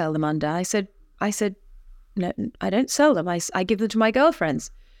do you sell them under? I said, no, I don't sell them. I give them to my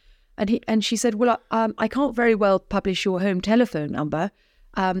girlfriends. And she said, well, I can't very well publish your home telephone number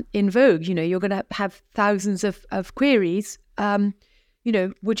in Vogue. You know, you're going to have thousands of queries. You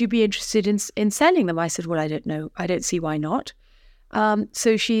know, would you be interested in selling them? I said, well, I don't know. I don't see why not.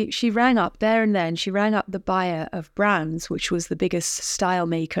 So she rang up there and then. She rang up the buyer of Brands, which was the biggest style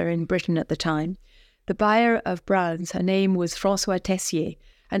maker in Britain at the time. The buyer of Brands, her name was François Tessier,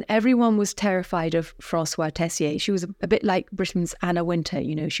 and everyone was terrified of François Tessier. She was a bit like Britain's Anna Wintour,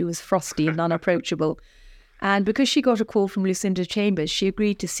 you know, she was frosty and unapproachable. And because she got a call from Lucinda Chambers, she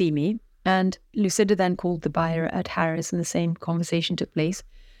agreed to see me. And Lucinda then called the buyer at Harris, and the same conversation took place.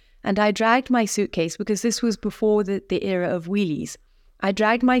 And I dragged my suitcase, because this was before the era of wheelies. I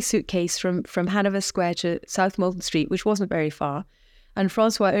dragged my suitcase from Hanover Square to South Molton Street, which wasn't very far. And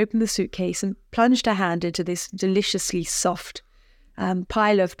Francois opened the suitcase and plunged her hand into this deliciously soft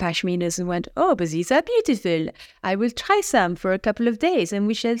pile of pashminas and went, oh, but these are beautiful. I will try some for a couple of days and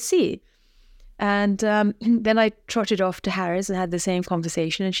we shall see. And then I trotted off to Harris and had the same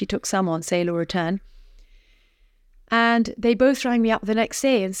conversation, and she took some on sale or return. And they both rang me up the next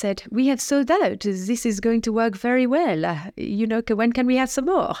day and said, we have sold out. This is going to work very well. You know, when can we have some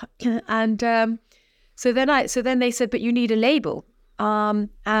more? And so then they said, but you need a label.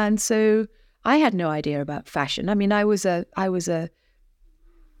 And so I had no idea about fashion. I mean, I was a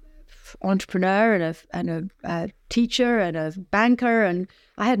entrepreneur and a teacher and a banker, and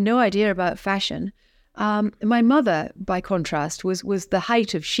I had no idea about fashion. My mother, by contrast, was the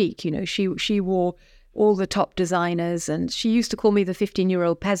height of chic. You know, she wore all the top designers, and she used to call me the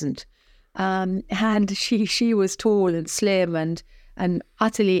 15-year-old peasant. And she was tall and slim and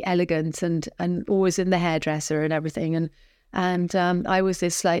utterly elegant and always in the hairdresser and everything. And I was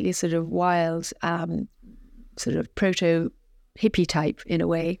this slightly sort of wild, sort of proto-hippie type in a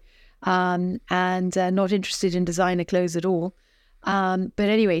way, and not interested in designer clothes at all. But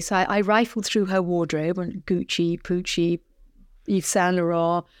anyway, so I rifled through her wardrobe, and Gucci, Pucci, Yves Saint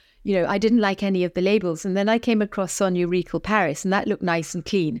Laurent. You know, I didn't like any of the labels. And then I came across Sonia Rykiel Paris, and that looked nice and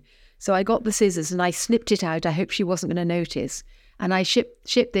clean. So I got the scissors and I snipped it out. I hoped she wasn't going to notice. And I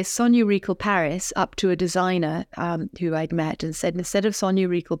shipped this Sonia Rykiel Paris up to a designer who I'd met and said, instead of Sonia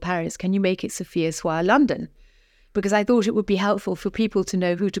Rykiel Paris, can you make it Sophia Swire London? Because I thought it would be helpful for people to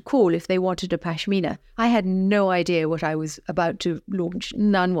know who to call if they wanted a pashmina. I had no idea what I was about to launch,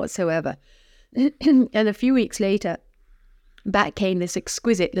 none whatsoever. And a few weeks later, back came this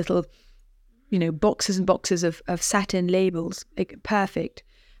exquisite little, you know, boxes and boxes of satin labels, perfect.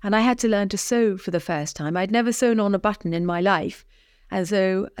 And I had to learn to sew for the first time. I'd never sewn on a button in my life. And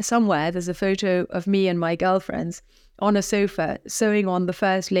so somewhere there's a photo of me and my girlfriends on a sofa sewing on the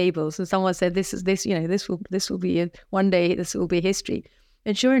first labels. And someone said, this will be one day, this will be history.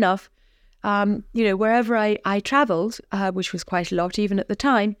 And sure enough, you know, wherever I traveled, which was quite a lot even at the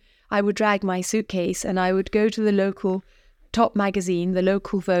time, I would drag my suitcase and I would go to the local top magazine, the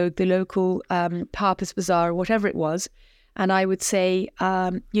local Vogue, the local Harper's Bazaar, whatever it was. And I would say,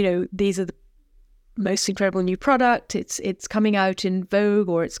 you know, these are the most incredible new product. It's coming out in Vogue,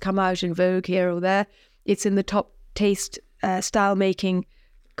 or it's come out in Vogue here or there. It's in the top taste style making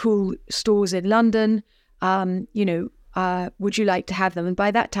cool stores in London. You know, would you like to have them? And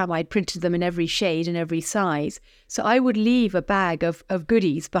by that time I'd printed them in every shade and every size. So I would leave a bag of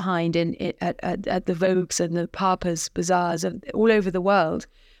goodies behind at the Vogues and the Harper's Bazaars all over the world.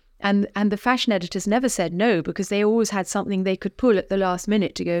 And the fashion editors never said no, because they always had something they could pull at the last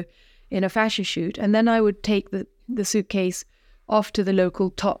minute to go in a fashion shoot. And then I would take the suitcase off to the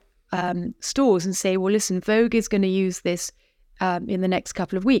local top stores and say, well, listen, Vogue is going to use this in the next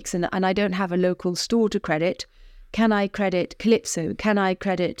couple of weeks. And I don't have a local store to credit. Can I credit Calypso? Can I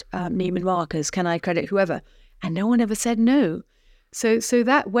credit Neiman Marcus? Can I credit whoever? And no one ever said no. So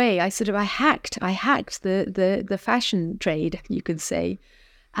that way I hacked the fashion trade, you could say.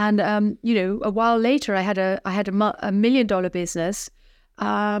 And, you know, a while later, I had a $1 million business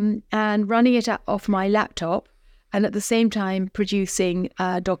and running it off my laptop, and at the same time producing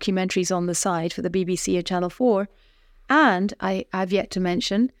documentaries on the side for the BBC and Channel 4. And I've yet to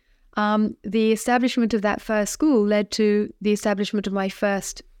mention, the establishment of that first school led to the establishment of my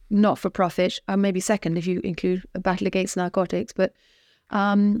first not-for-profit, or maybe second if you include a battle against narcotics. But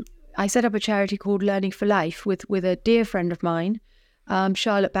I set up a charity called Learning for Life with a dear friend of mine,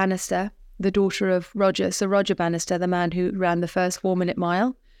 Charlotte Bannister, the daughter of Sir Roger Bannister, the man who ran the first 4-minute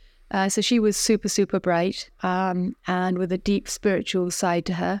mile. So she was super, super bright and with a deep spiritual side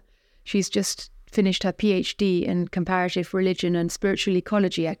to her. She's just finished her PhD in comparative religion and spiritual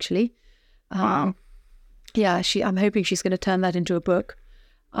ecology, actually. Wow. Yeah, I'm hoping she's going to turn that into a book.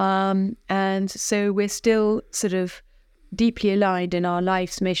 And so we're still sort of deeply aligned in our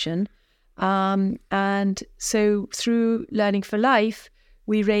life's mission. And so through Learning for Life,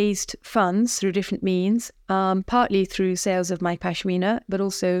 we raised funds through different means, partly through sales of my pashmina, but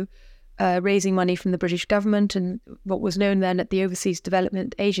also raising money from the British government and what was known then at the Overseas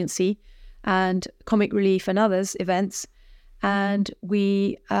Development Agency, and Comic Relief and others events. And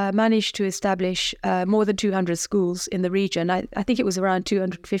we managed to establish more than 200 schools in the region. I think it was around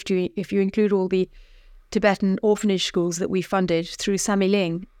 250 if you include all the Tibetan orphanage schools that we funded through Sami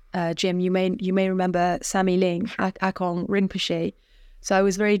Ling. Jim, you may remember Sami Ling, Akong Rinpoche. So I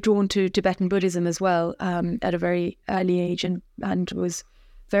was very drawn to Tibetan Buddhism as well at a very early age, and was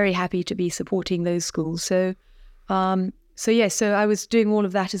very happy to be supporting those schools. So I was doing all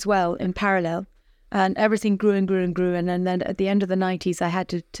of that as well in parallel, and everything grew and grew and grew. And then at the end of the 90s, I had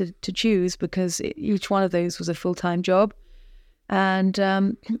to choose, because each one of those was a full-time job. And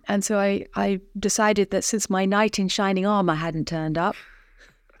so I decided that since my knight in shining armor hadn't turned up,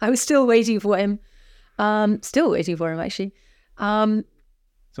 I was still waiting for him. Actually.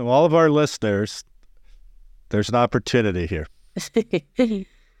 So all of our listeners, there's an opportunity here.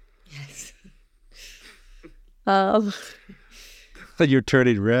 Yes. You're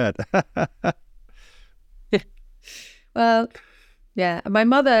turning red. Well, yeah. My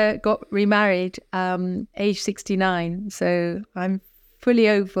mother got remarried age 69, so I'm fully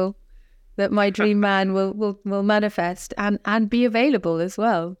hopeful that my dream man will manifest and be available as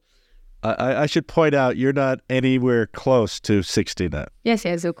well. I should point out, you're not anywhere close to 69. Yes,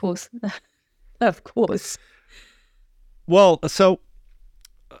 of course. Of course. Well, so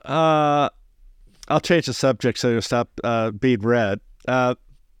I'll change the subject so you'll stop being red.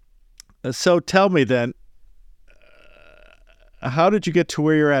 So tell me then, how did you get to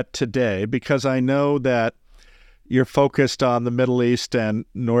where you're at today? Because I know that you're focused on the Middle East and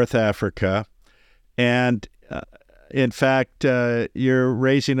North Africa, and in fact, you're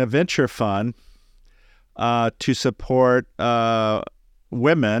raising a venture fund to support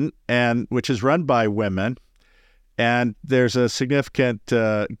women, and which is run by women, and there's a significant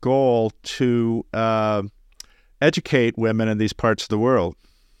goal to educate women in these parts of the world.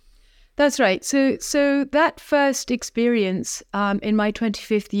 That's right. So that first experience in my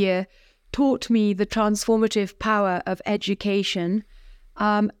 25th year taught me the transformative power of education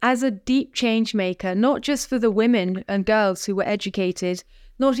as a deep change maker, not just for the women and girls who were educated,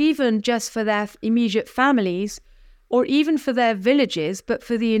 not even just for their immediate families or even for their villages, but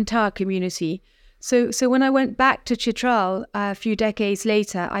for the entire community. So when I went back to Chitral a few decades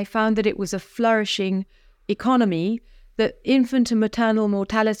later, I found that it was a flourishing economy, that infant and maternal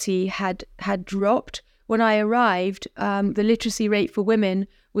mortality had dropped. When I arrived, the literacy rate for women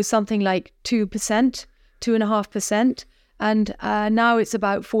was something like 2%, 2.5%. And now it's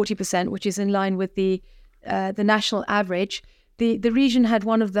about 40%, which is in line with the national average. The region had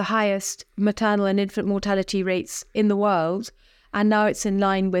one of the highest maternal and infant mortality rates in the world, and now it's in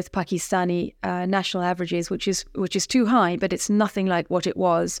line with Pakistani national averages, which is too high, but it's nothing like what it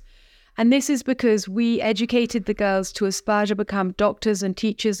was. And this is because we educated the girls to aspire to become doctors and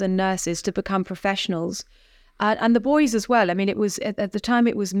teachers and nurses, to become professionals. And the boys as well. I mean, it was at the time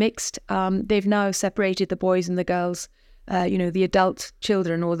it was mixed. They've now separated the boys and the girls. The adult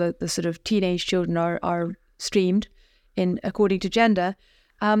children or the sort of teenage children are streamed in according to gender.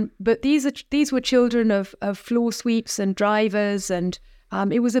 But these were children of floor sweeps and drivers, and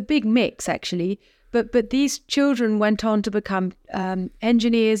it was a big mix actually. But these children went on to become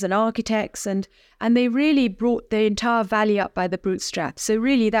engineers and architects, and they really brought the entire valley up by the bootstraps. So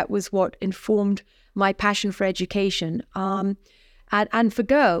really that was what informed my passion for education. And for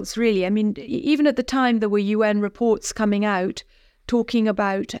girls, really. I mean, even at the time, there were UN reports coming out talking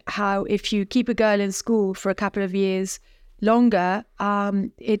about how if you keep a girl in school for a couple of years longer,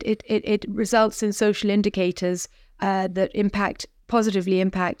 it results in social indicators that positively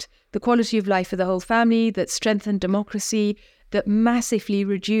impact the quality of life for the whole family, that strengthen democracy, that massively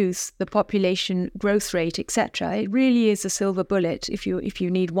reduce the population growth rate, etc. It really is a silver bullet if you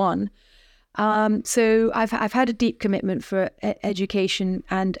need one. So I've had a deep commitment for education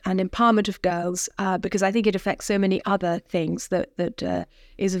and empowerment of girls because I think it affects so many other things that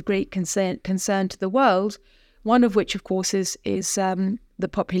is of great concern to the world. One of which, of course, is the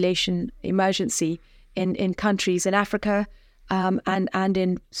population emergency in countries in Africa and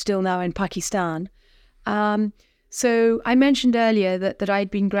in still now in Pakistan. So I mentioned earlier that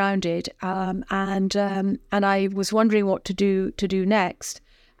I'd been grounded and I was wondering what to do next.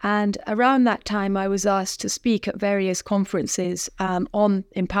 And around that time, I was asked to speak at various conferences on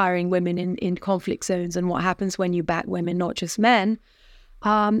empowering women in conflict zones and what happens when you back women, not just men.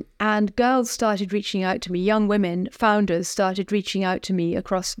 And girls started reaching out to me, young women, founders started reaching out to me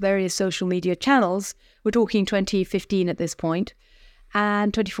across various social media channels. We're talking 2015 at this point,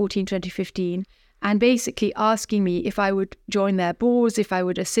 and 2014, 2015, and basically asking me if I would join their boards, if I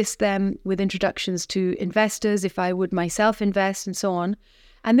would assist them with introductions to investors, if I would myself invest, and so on.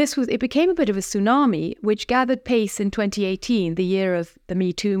 And it became a bit of a tsunami, which gathered pace in 2018, the year of the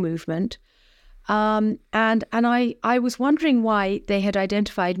Me Too movement. And I was wondering why they had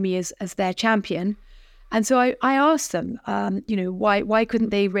identified me as their champion. And so I asked them, why couldn't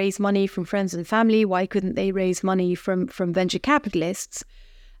they raise money from friends and family? Why couldn't they raise money from venture capitalists?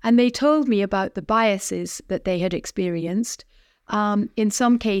 And they told me about the biases that they had experienced. In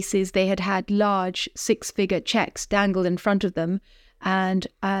some cases, they had had large six-figure checks dangled in front of them, and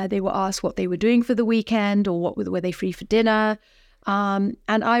they were asked what they were doing for the weekend, or were they free for dinner. And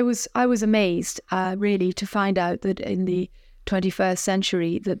I was amazed, really, to find out that in the 21st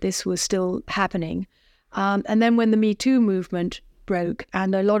century that this was still happening. And then when the Me Too movement broke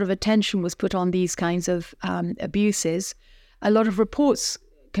and a lot of attention was put on these kinds of abuses, a lot of reports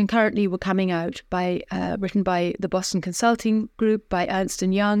concurrently were coming out written by the Boston Consulting Group, by Ernst &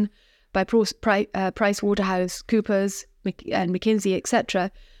 Young, by PricewaterhouseCoopers and McKinsey,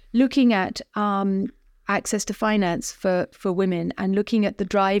 etc., looking at access to finance for women and looking at the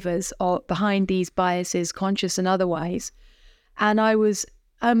drivers behind these biases, conscious and otherwise. And I was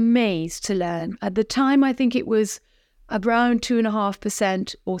amazed to learn. At the time, I think it was around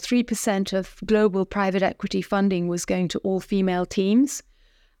 2.5% or 3% of global private equity funding was going to all-female teams.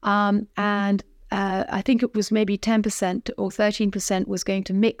 And I think it was maybe 10% or 13% was going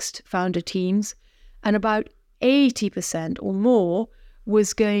to mixed founder teams, and about 80% or more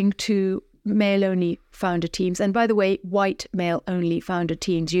was going to male-only founder teams. And by the way, white male-only founder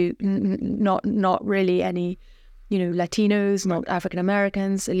teams. Not really any, Latinos, not African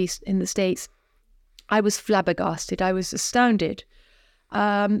Americans, at least in the States. I was flabbergasted. I was astounded.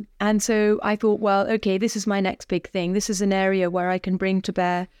 And so I thought, well, okay, this is my next big thing. This is an area where I can bring to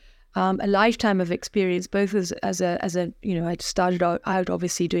bear a lifetime of experience, both as a I started out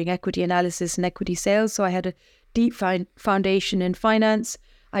obviously doing equity analysis and equity sales, so I had a deep foundation in finance.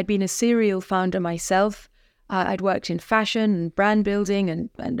 I'd been a serial founder myself. I'd worked in fashion and brand building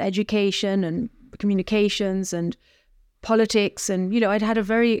and education and communications and politics, and I'd had a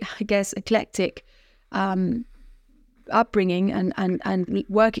very, I guess, eclectic upbringing and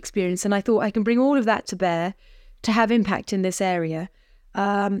work experience, and I thought I can bring all of that to bear to have impact in this area.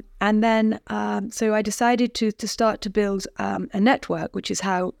 And then so I decided to start to build a network, which is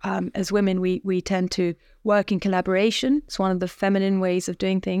how as women we tend to work in collaboration. It's one of the feminine ways of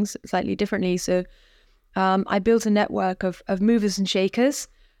doing things slightly differently. So I built a network of movers and shakers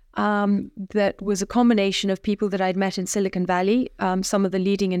that was a combination of people that I'd met in Silicon Valley, some of the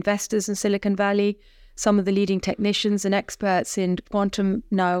leading investors in Silicon Valley, some of the leading technicians and experts in quantum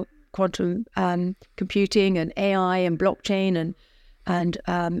computing and AI and blockchain, and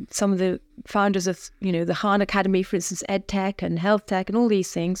some of the founders of the Khan Academy, for instance, EdTech and Health Tech and all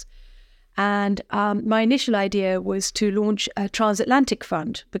these things. And my initial idea was to launch a transatlantic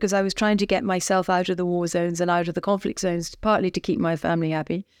fund, because I was trying to get myself out of the war zones and out of the conflict zones, partly to keep my family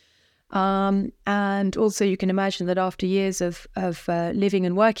happy. And also you can imagine that after years of living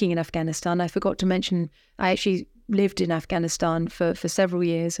and working in Afghanistan, I forgot to mention I actually lived in Afghanistan for several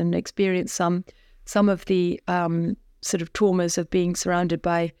years and experienced some of the sort of traumas of being surrounded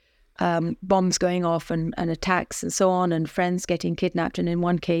by bombs going off and attacks and so on, and friends getting kidnapped, and in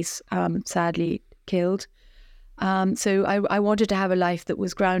one case, sadly killed. So I wanted to have a life that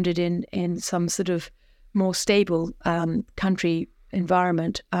was grounded in some sort of more stable country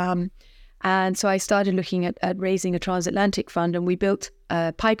environment. And so I started looking at raising a transatlantic fund, and we built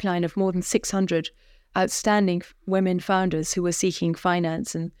a pipeline of more than 600 outstanding women founders who were seeking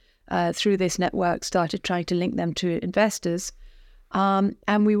finance, and through this network started trying to link them to investors.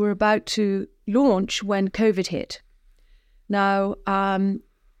 And we were about to launch when COVID hit. Now,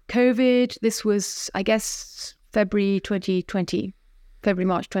 COVID, this was, I guess, February,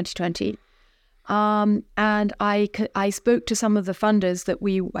 March 2020. And I spoke to some of the funders that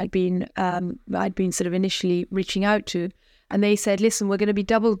I'd been sort of initially reaching out to, and they said, listen, we're going to be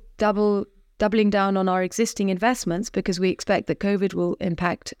doubling down on our existing investments because we expect that COVID will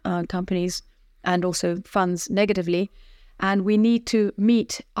impact companies and also funds negatively. And we need to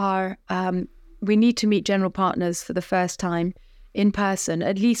meet general partners for the first time in person,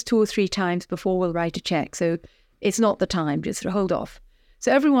 at least 2 or 3 times before we'll write a check. So it's not the time, just hold off.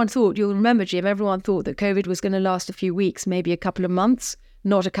 So everyone thought, you'll remember, Jim, everyone thought that COVID was going to last a few weeks, maybe a couple of months,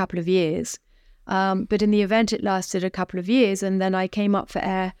 not a couple of years. But in the event, it lasted a couple of years. And then I came up for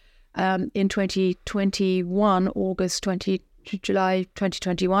air in 2021, July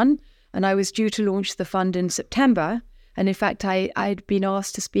 2021. And I was due to launch the fund in September. And in fact, I'd been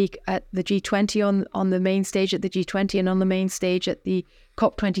asked to speak at the G20 on the main stage at the G20 and on the main stage at the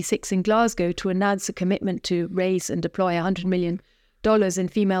COP26 in Glasgow to announce a commitment to raise and deploy $100 million in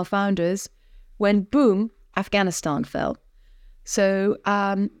female founders when, boom, Afghanistan fell. So,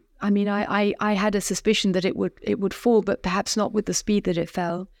 I had a suspicion that it would fall, but perhaps not with the speed that it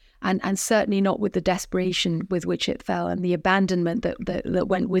fell, and certainly not with the desperation with which it fell and the abandonment that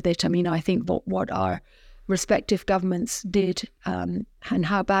went with it. I mean, I think what our respective governments did and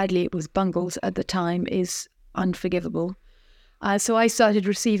how badly it was bungled at the time is unforgivable. So I started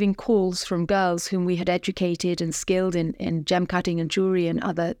receiving calls from girls whom we had educated and skilled in gem cutting and jewelry and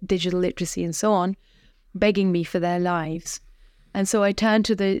other digital literacy and so on, begging me for their lives. And so I turned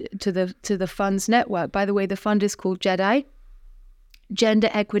to the fund's network. By the way, the fund is called GEDI, Gender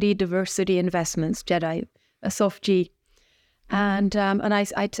Equity Diversity Investments, GEDI, a soft G. And I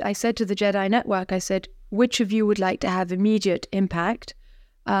said to the GEDI network, I said, which of you would like to have immediate impact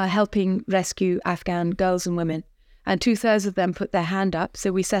helping rescue Afghan girls and women? And 2/3 of them put their hand up.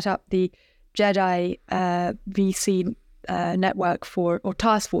 So we set up the GEDI VC network or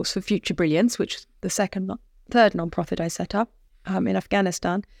task force for Future Brilliance, which is the third nonprofit I set up in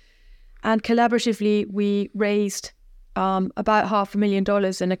Afghanistan. And collaboratively, we raised about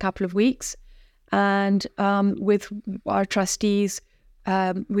 $500,000 in a couple of weeks. And with our trustees,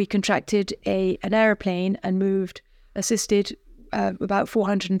 we contracted an airplane and assisted about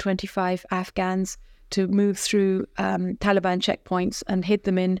 425 Afghans to move through Taliban checkpoints and hid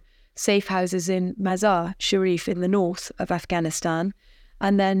them in safe houses in Mazar Sharif in the north of Afghanistan.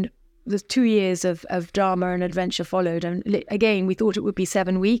 And then the 2 years of drama and adventure followed. And again, we thought it would be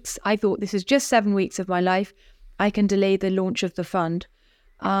 7 weeks. I thought, this is just 7 weeks of my life. I can delay the launch of the fund.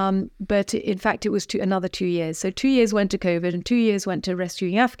 But in fact, it was another 2 years. So 2 years went to COVID and 2 years went to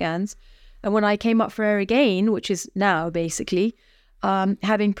rescuing Afghans. And when I came up for air again, which is now basically,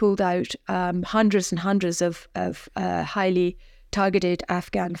 having pulled out hundreds and hundreds of highly targeted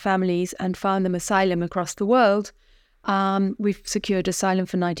Afghan families and found them asylum across the world, we've secured asylum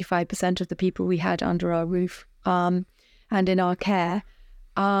for 95% of the people we had under our roof and in our care.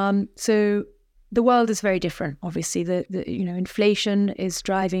 So the world is very different. Obviously, the inflation is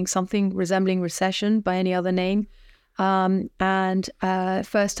driving something resembling recession by any other name, and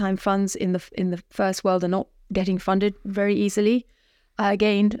first-time funds in the first world are not getting funded very easily.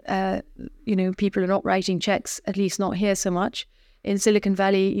 Again, people are not writing checks, at least not here so much. In Silicon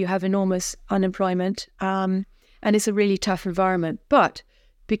Valley, you have enormous unemployment, and it's a really tough environment. But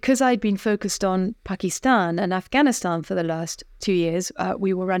because I'd been focused on Pakistan and Afghanistan for the last 2 years,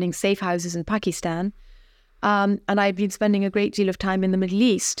 we were running safe houses in Pakistan, and I'd been spending a great deal of time in the Middle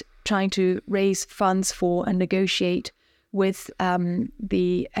East trying to raise funds for and negotiate with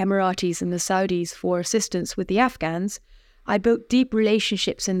the Emiratis and the Saudis for assistance with the Afghans. I built deep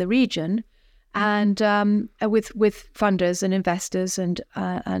relationships in the region and with funders and investors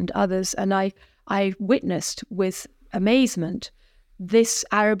and others. And I witnessed with amazement this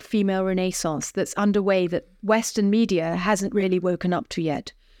Arab female renaissance that's underway that Western media hasn't really woken up to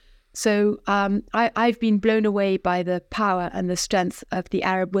yet. So I've been blown away by the power and the strength of the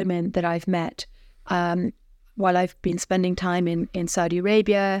Arab women that I've met while I've been spending time in Saudi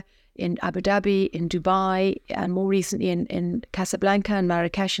Arabia, in Abu Dhabi, in Dubai, and more recently in Casablanca and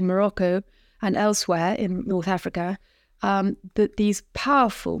Marrakesh in Morocco and elsewhere in North Africa, that these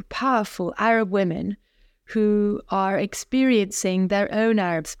powerful, powerful Arab women who are experiencing their own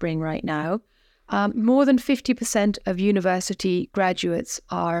Arab Spring right now. More than 50% of university graduates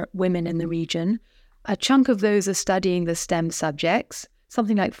are women in the region. A chunk of those are studying the STEM subjects.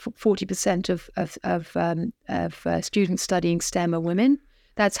 Something like 40% of students studying STEM are women.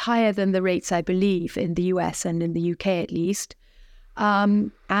 That's higher than the rates, I believe, in the US and in the UK at least.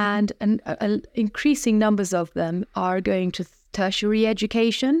 And increasing numbers of them are going to tertiary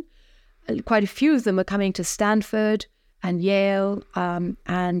education. Quite a few of them are coming to Stanford and Yale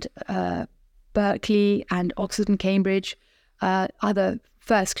and Berkeley and Oxford and Cambridge, other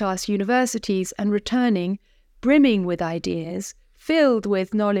first-class universities, and returning brimming with ideas, filled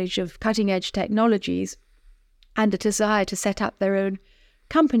with knowledge of cutting-edge technologies and a desire to set up their own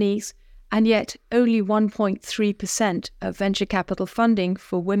companies. And yet only 1.3% of venture capital funding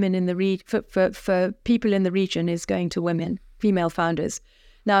for women in the for people in the region is going to women, female founders.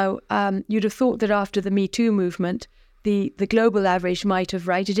 Now, you'd have thought that after the Me Too movement, the global average might have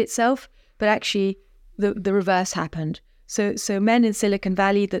righted itself, but actually the reverse happened. So men in Silicon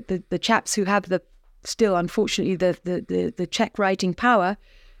Valley, the chaps who have still unfortunately the check writing power,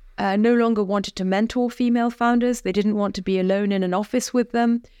 no longer wanted to mentor female founders. They didn't want to be alone in an office with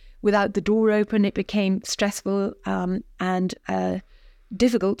them without the door open. It became stressful and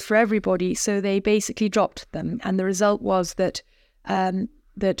difficult for everybody. So they basically dropped them. And the result was that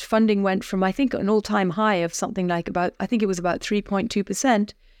that funding went from, I think, an all-time high of something like about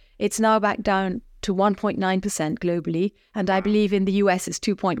 3.2%. It's now back down to 1.9% globally. And I believe in the US it's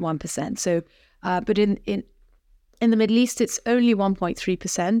 2.1%. So, but in the Middle East, it's only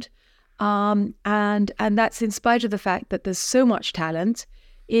 1.3%. And that's in spite of the fact that there's so much talent.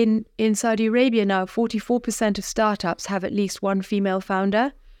 In Saudi Arabia now, 44% of startups have at least one female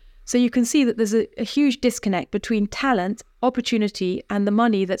founder. So you can see that there's a huge disconnect between talent, opportunity, and the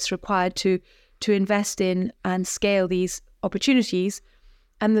money that's required to invest in and scale these opportunities.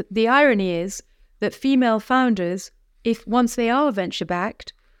 And the irony is that female founders, if once they are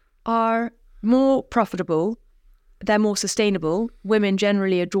venture-backed, are more profitable, they're more sustainable. Women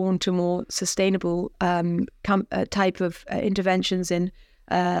generally are drawn to more sustainable type of interventions in,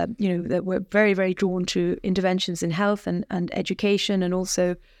 that we're very, very drawn to interventions in health and education, and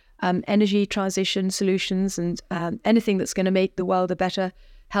also energy transition solutions, and anything that's going to make the world a better,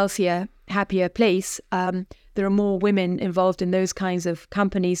 healthier, happier place. There are more women involved in those kinds of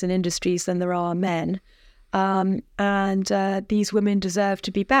companies and industries than there are men. And these women deserve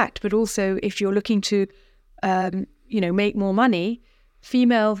to be backed. But also, if you're looking to, make more money,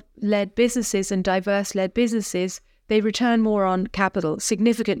 female-led businesses and diverse-led businesses, they return more on capital,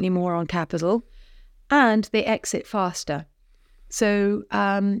 significantly more on capital, and they exit faster. So,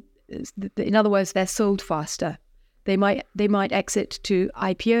 in other words, they're sold faster. They might exit to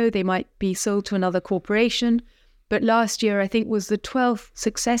IPO, they might be sold to another corporation. But last year, I think, was the 12th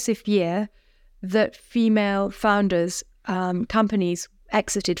successive year that female founders, companies,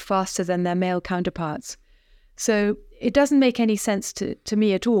 exited faster than their male counterparts. So it doesn't make any sense to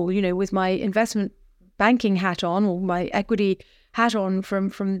me at all, with my investment banking hat on, or my equity hat on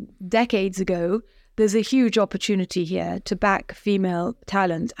from decades ago. There's a huge opportunity here to back female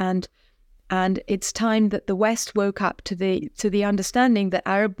talent, and it's time that the West woke up to the understanding that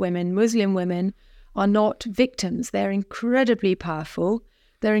Arab women, Muslim women, are not victims. They're incredibly powerful.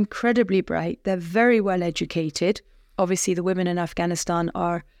 They're incredibly bright. They're very well educated. Obviously, the women in Afghanistan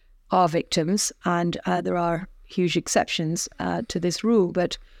are victims, and there are huge exceptions to this rule.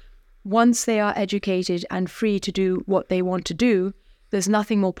 But once they are educated and free to do what they want to do, there's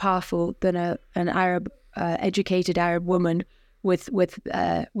nothing more powerful than an Arab, educated Arab woman with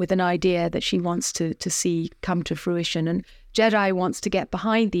an idea that she wants to see come to fruition. And GEDI wants to get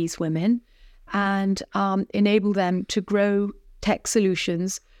behind these women and enable them to grow tech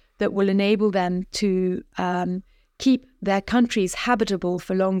solutions that will enable them to keep their countries habitable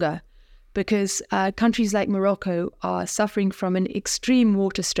for longer, because countries like Morocco are suffering from an extreme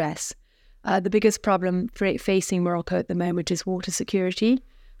water stress. The biggest problem facing Morocco at the moment is water security,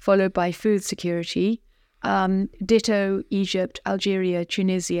 followed by food security. Ditto Egypt, Algeria,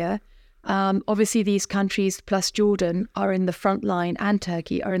 Tunisia. Obviously, these countries plus Jordan are in the front line, and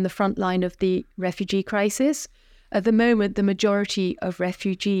Turkey are in the front line of the refugee crisis. At the moment, the majority of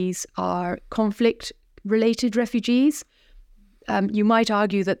refugees are conflict-related refugees. You might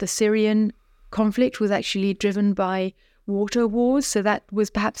argue that the Syrian conflict was actually driven by water wars, so that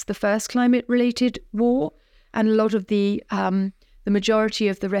was perhaps the first climate-related war, and a lot of the majority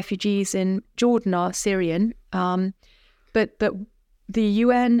of the refugees in Jordan are Syrian. But the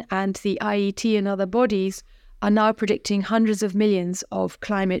UN and the IET and other bodies are now predicting hundreds of millions of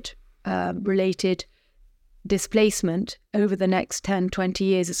climate-related displacement over the next 10, 20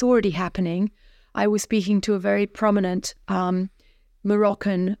 years. It's already happening. I was speaking to a very prominent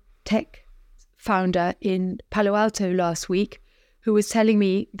Moroccan tech founder in Palo Alto last week, who was telling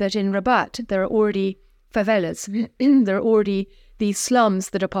me that in Rabat there are already favelas. There are already these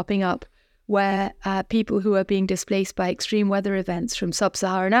slums that are popping up where people who are being displaced by extreme weather events from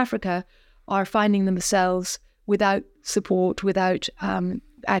sub-Saharan Africa are finding themselves without support, without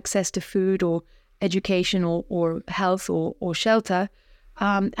access to food or education or health or shelter.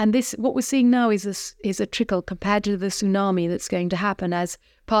 And this, what we're seeing now is a trickle compared to the tsunami that's going to happen as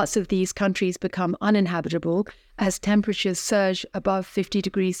parts of these countries become uninhabitable, as temperatures surge above 50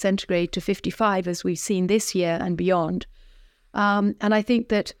 degrees centigrade to 55, as we've seen this year and beyond. And I think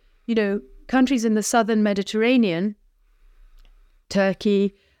that, countries in the southern Mediterranean,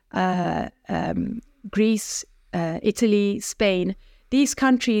 Turkey, Greece, Italy, Spain, these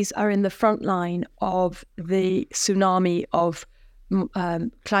countries are in the front line of the tsunami of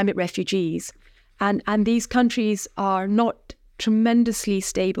climate refugees. And these countries are not tremendously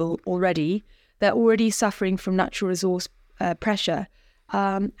stable already. They're already suffering from natural resource pressure.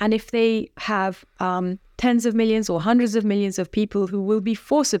 And if they have tens of millions or hundreds of millions of people who will be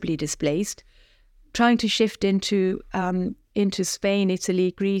forcibly displaced, trying to shift into Spain,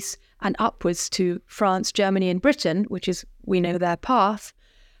 Italy, Greece, and upwards to France, Germany, and Britain, which is, we know, their path,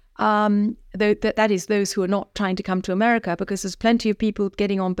 that is those who are not trying to come to America, because there's plenty of people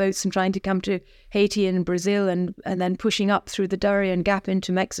getting on boats and trying to come to Haiti and Brazil and then pushing up through the Darien Gap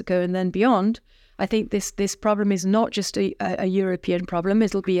into Mexico and then beyond. I think this problem is not just a European problem.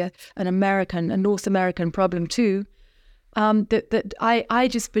 It'll be a North American problem too. I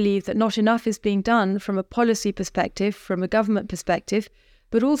just believe that not enough is being done from a policy perspective, from a government perspective,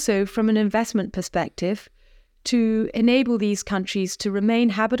 but also from an investment perspective, to enable these countries to remain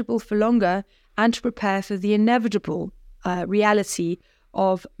habitable for longer and to prepare for the inevitable reality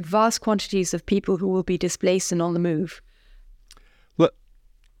of vast quantities of people who will be displaced and on the move.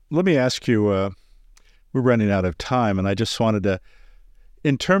 Let me ask you, we're running out of time, and I just wanted to,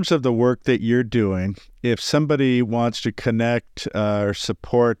 in terms of the work that you're doing, if somebody wants to connect or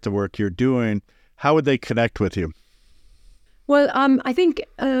support the work you're doing, how would they connect with you? Well, I think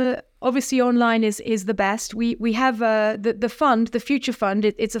obviously online is the best. We have the fund, the Future Fund.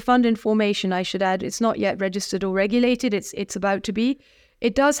 It's a fund in formation, I should add. It's not yet registered or regulated. It's about to be.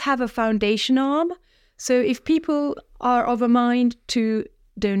 It does have a foundation arm. So if people are of a mind to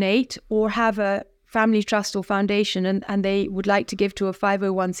donate or have a family trust or foundation and they would like to give to a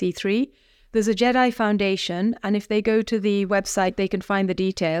 501c3, there's a GEDI Foundation, and if they go to the website, they can find the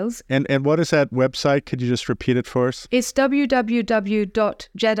details. And what is that website? Could you just repeat it for us? It's www.gedi.vc,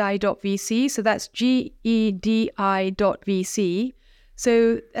 so that's GEDI.vc.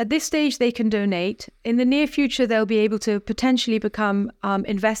 So at this stage, they can donate. In the near future, they'll be able to potentially become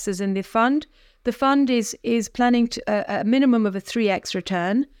investors in the fund. The fund is planning a minimum of a 3x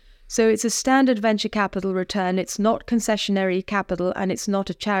return. So it's a standard venture capital return. It's not concessionary capital, and it's not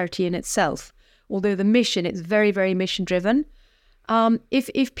a charity in itself. Although the mission, it's very, very mission driven.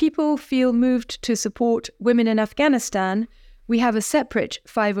 If people feel moved to support women in Afghanistan, we have a separate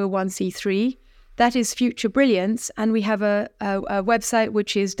 501c3. That is Future Brilliance. And we have a website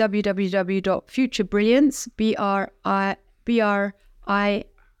which is www.futurebrilliance,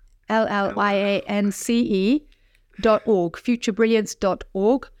 BRILLIANCE.org,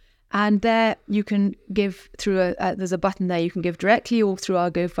 futurebrilliance.org. And there you can give through there's a button there you can give directly or through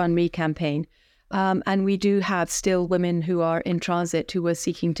our GoFundMe campaign. And we do have still women who are in transit who are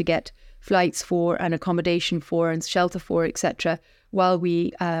seeking to get flights for and accommodation for and shelter for, etc. While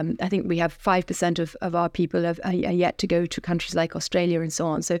I think we have 5% of our people are yet to go to countries like Australia and so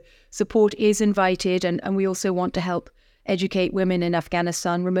on. So support is invited, and we also want to help educate women in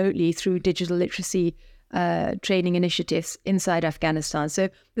Afghanistan remotely through digital literacy training initiatives inside Afghanistan. So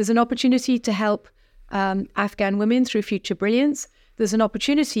there's an opportunity to help Afghan women through Future Brilliance. There's an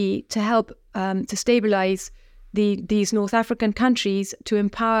opportunity to help to stabilize these North African countries, to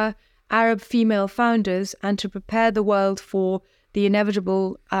empower Arab female founders, and to prepare the world for the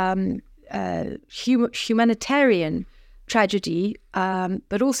inevitable humanitarian tragedy,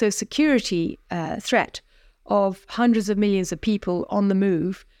 but also security threat of hundreds of millions of people on the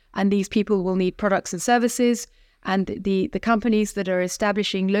move. And these people will need products and services, and the companies that are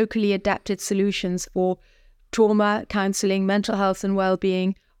establishing locally adapted solutions for trauma, counseling, mental health and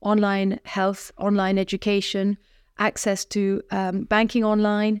well-being, online health, online education, access to banking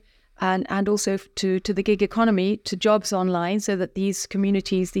online, and also to the gig economy, to jobs online, so that these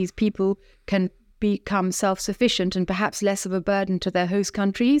communities, these people can become self-sufficient and perhaps less of a burden to their host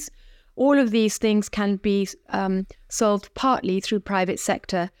countries. All of these things can be solved partly through private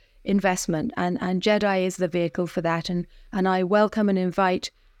sector investment, and GEDI is the vehicle for that. And I welcome and invite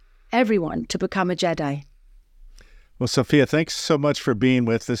everyone to become a GEDI. Well, Sophia, thanks so much for being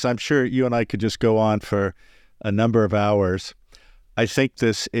with us. I'm sure you and I could just go on for a number of hours. I think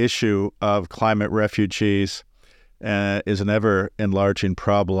this issue of climate refugees is an ever-enlarging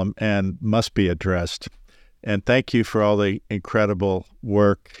problem and must be addressed. And thank you for all the incredible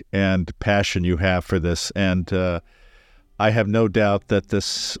work and passion you have for this. And I have no doubt that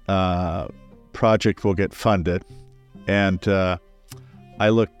this project will get funded. And I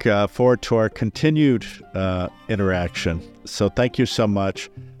look forward to our continued interaction. So thank you so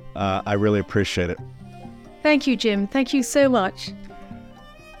much. I really appreciate it. Thank you, Jim. Thank you so much.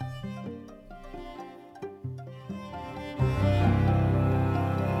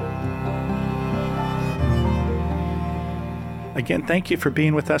 Again, thank you for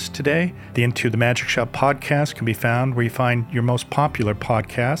being with us today. The Into the Magic Shop podcast can be found where you find your most popular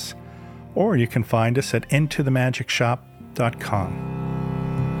podcasts. or you can find us at intothemagicshop.com.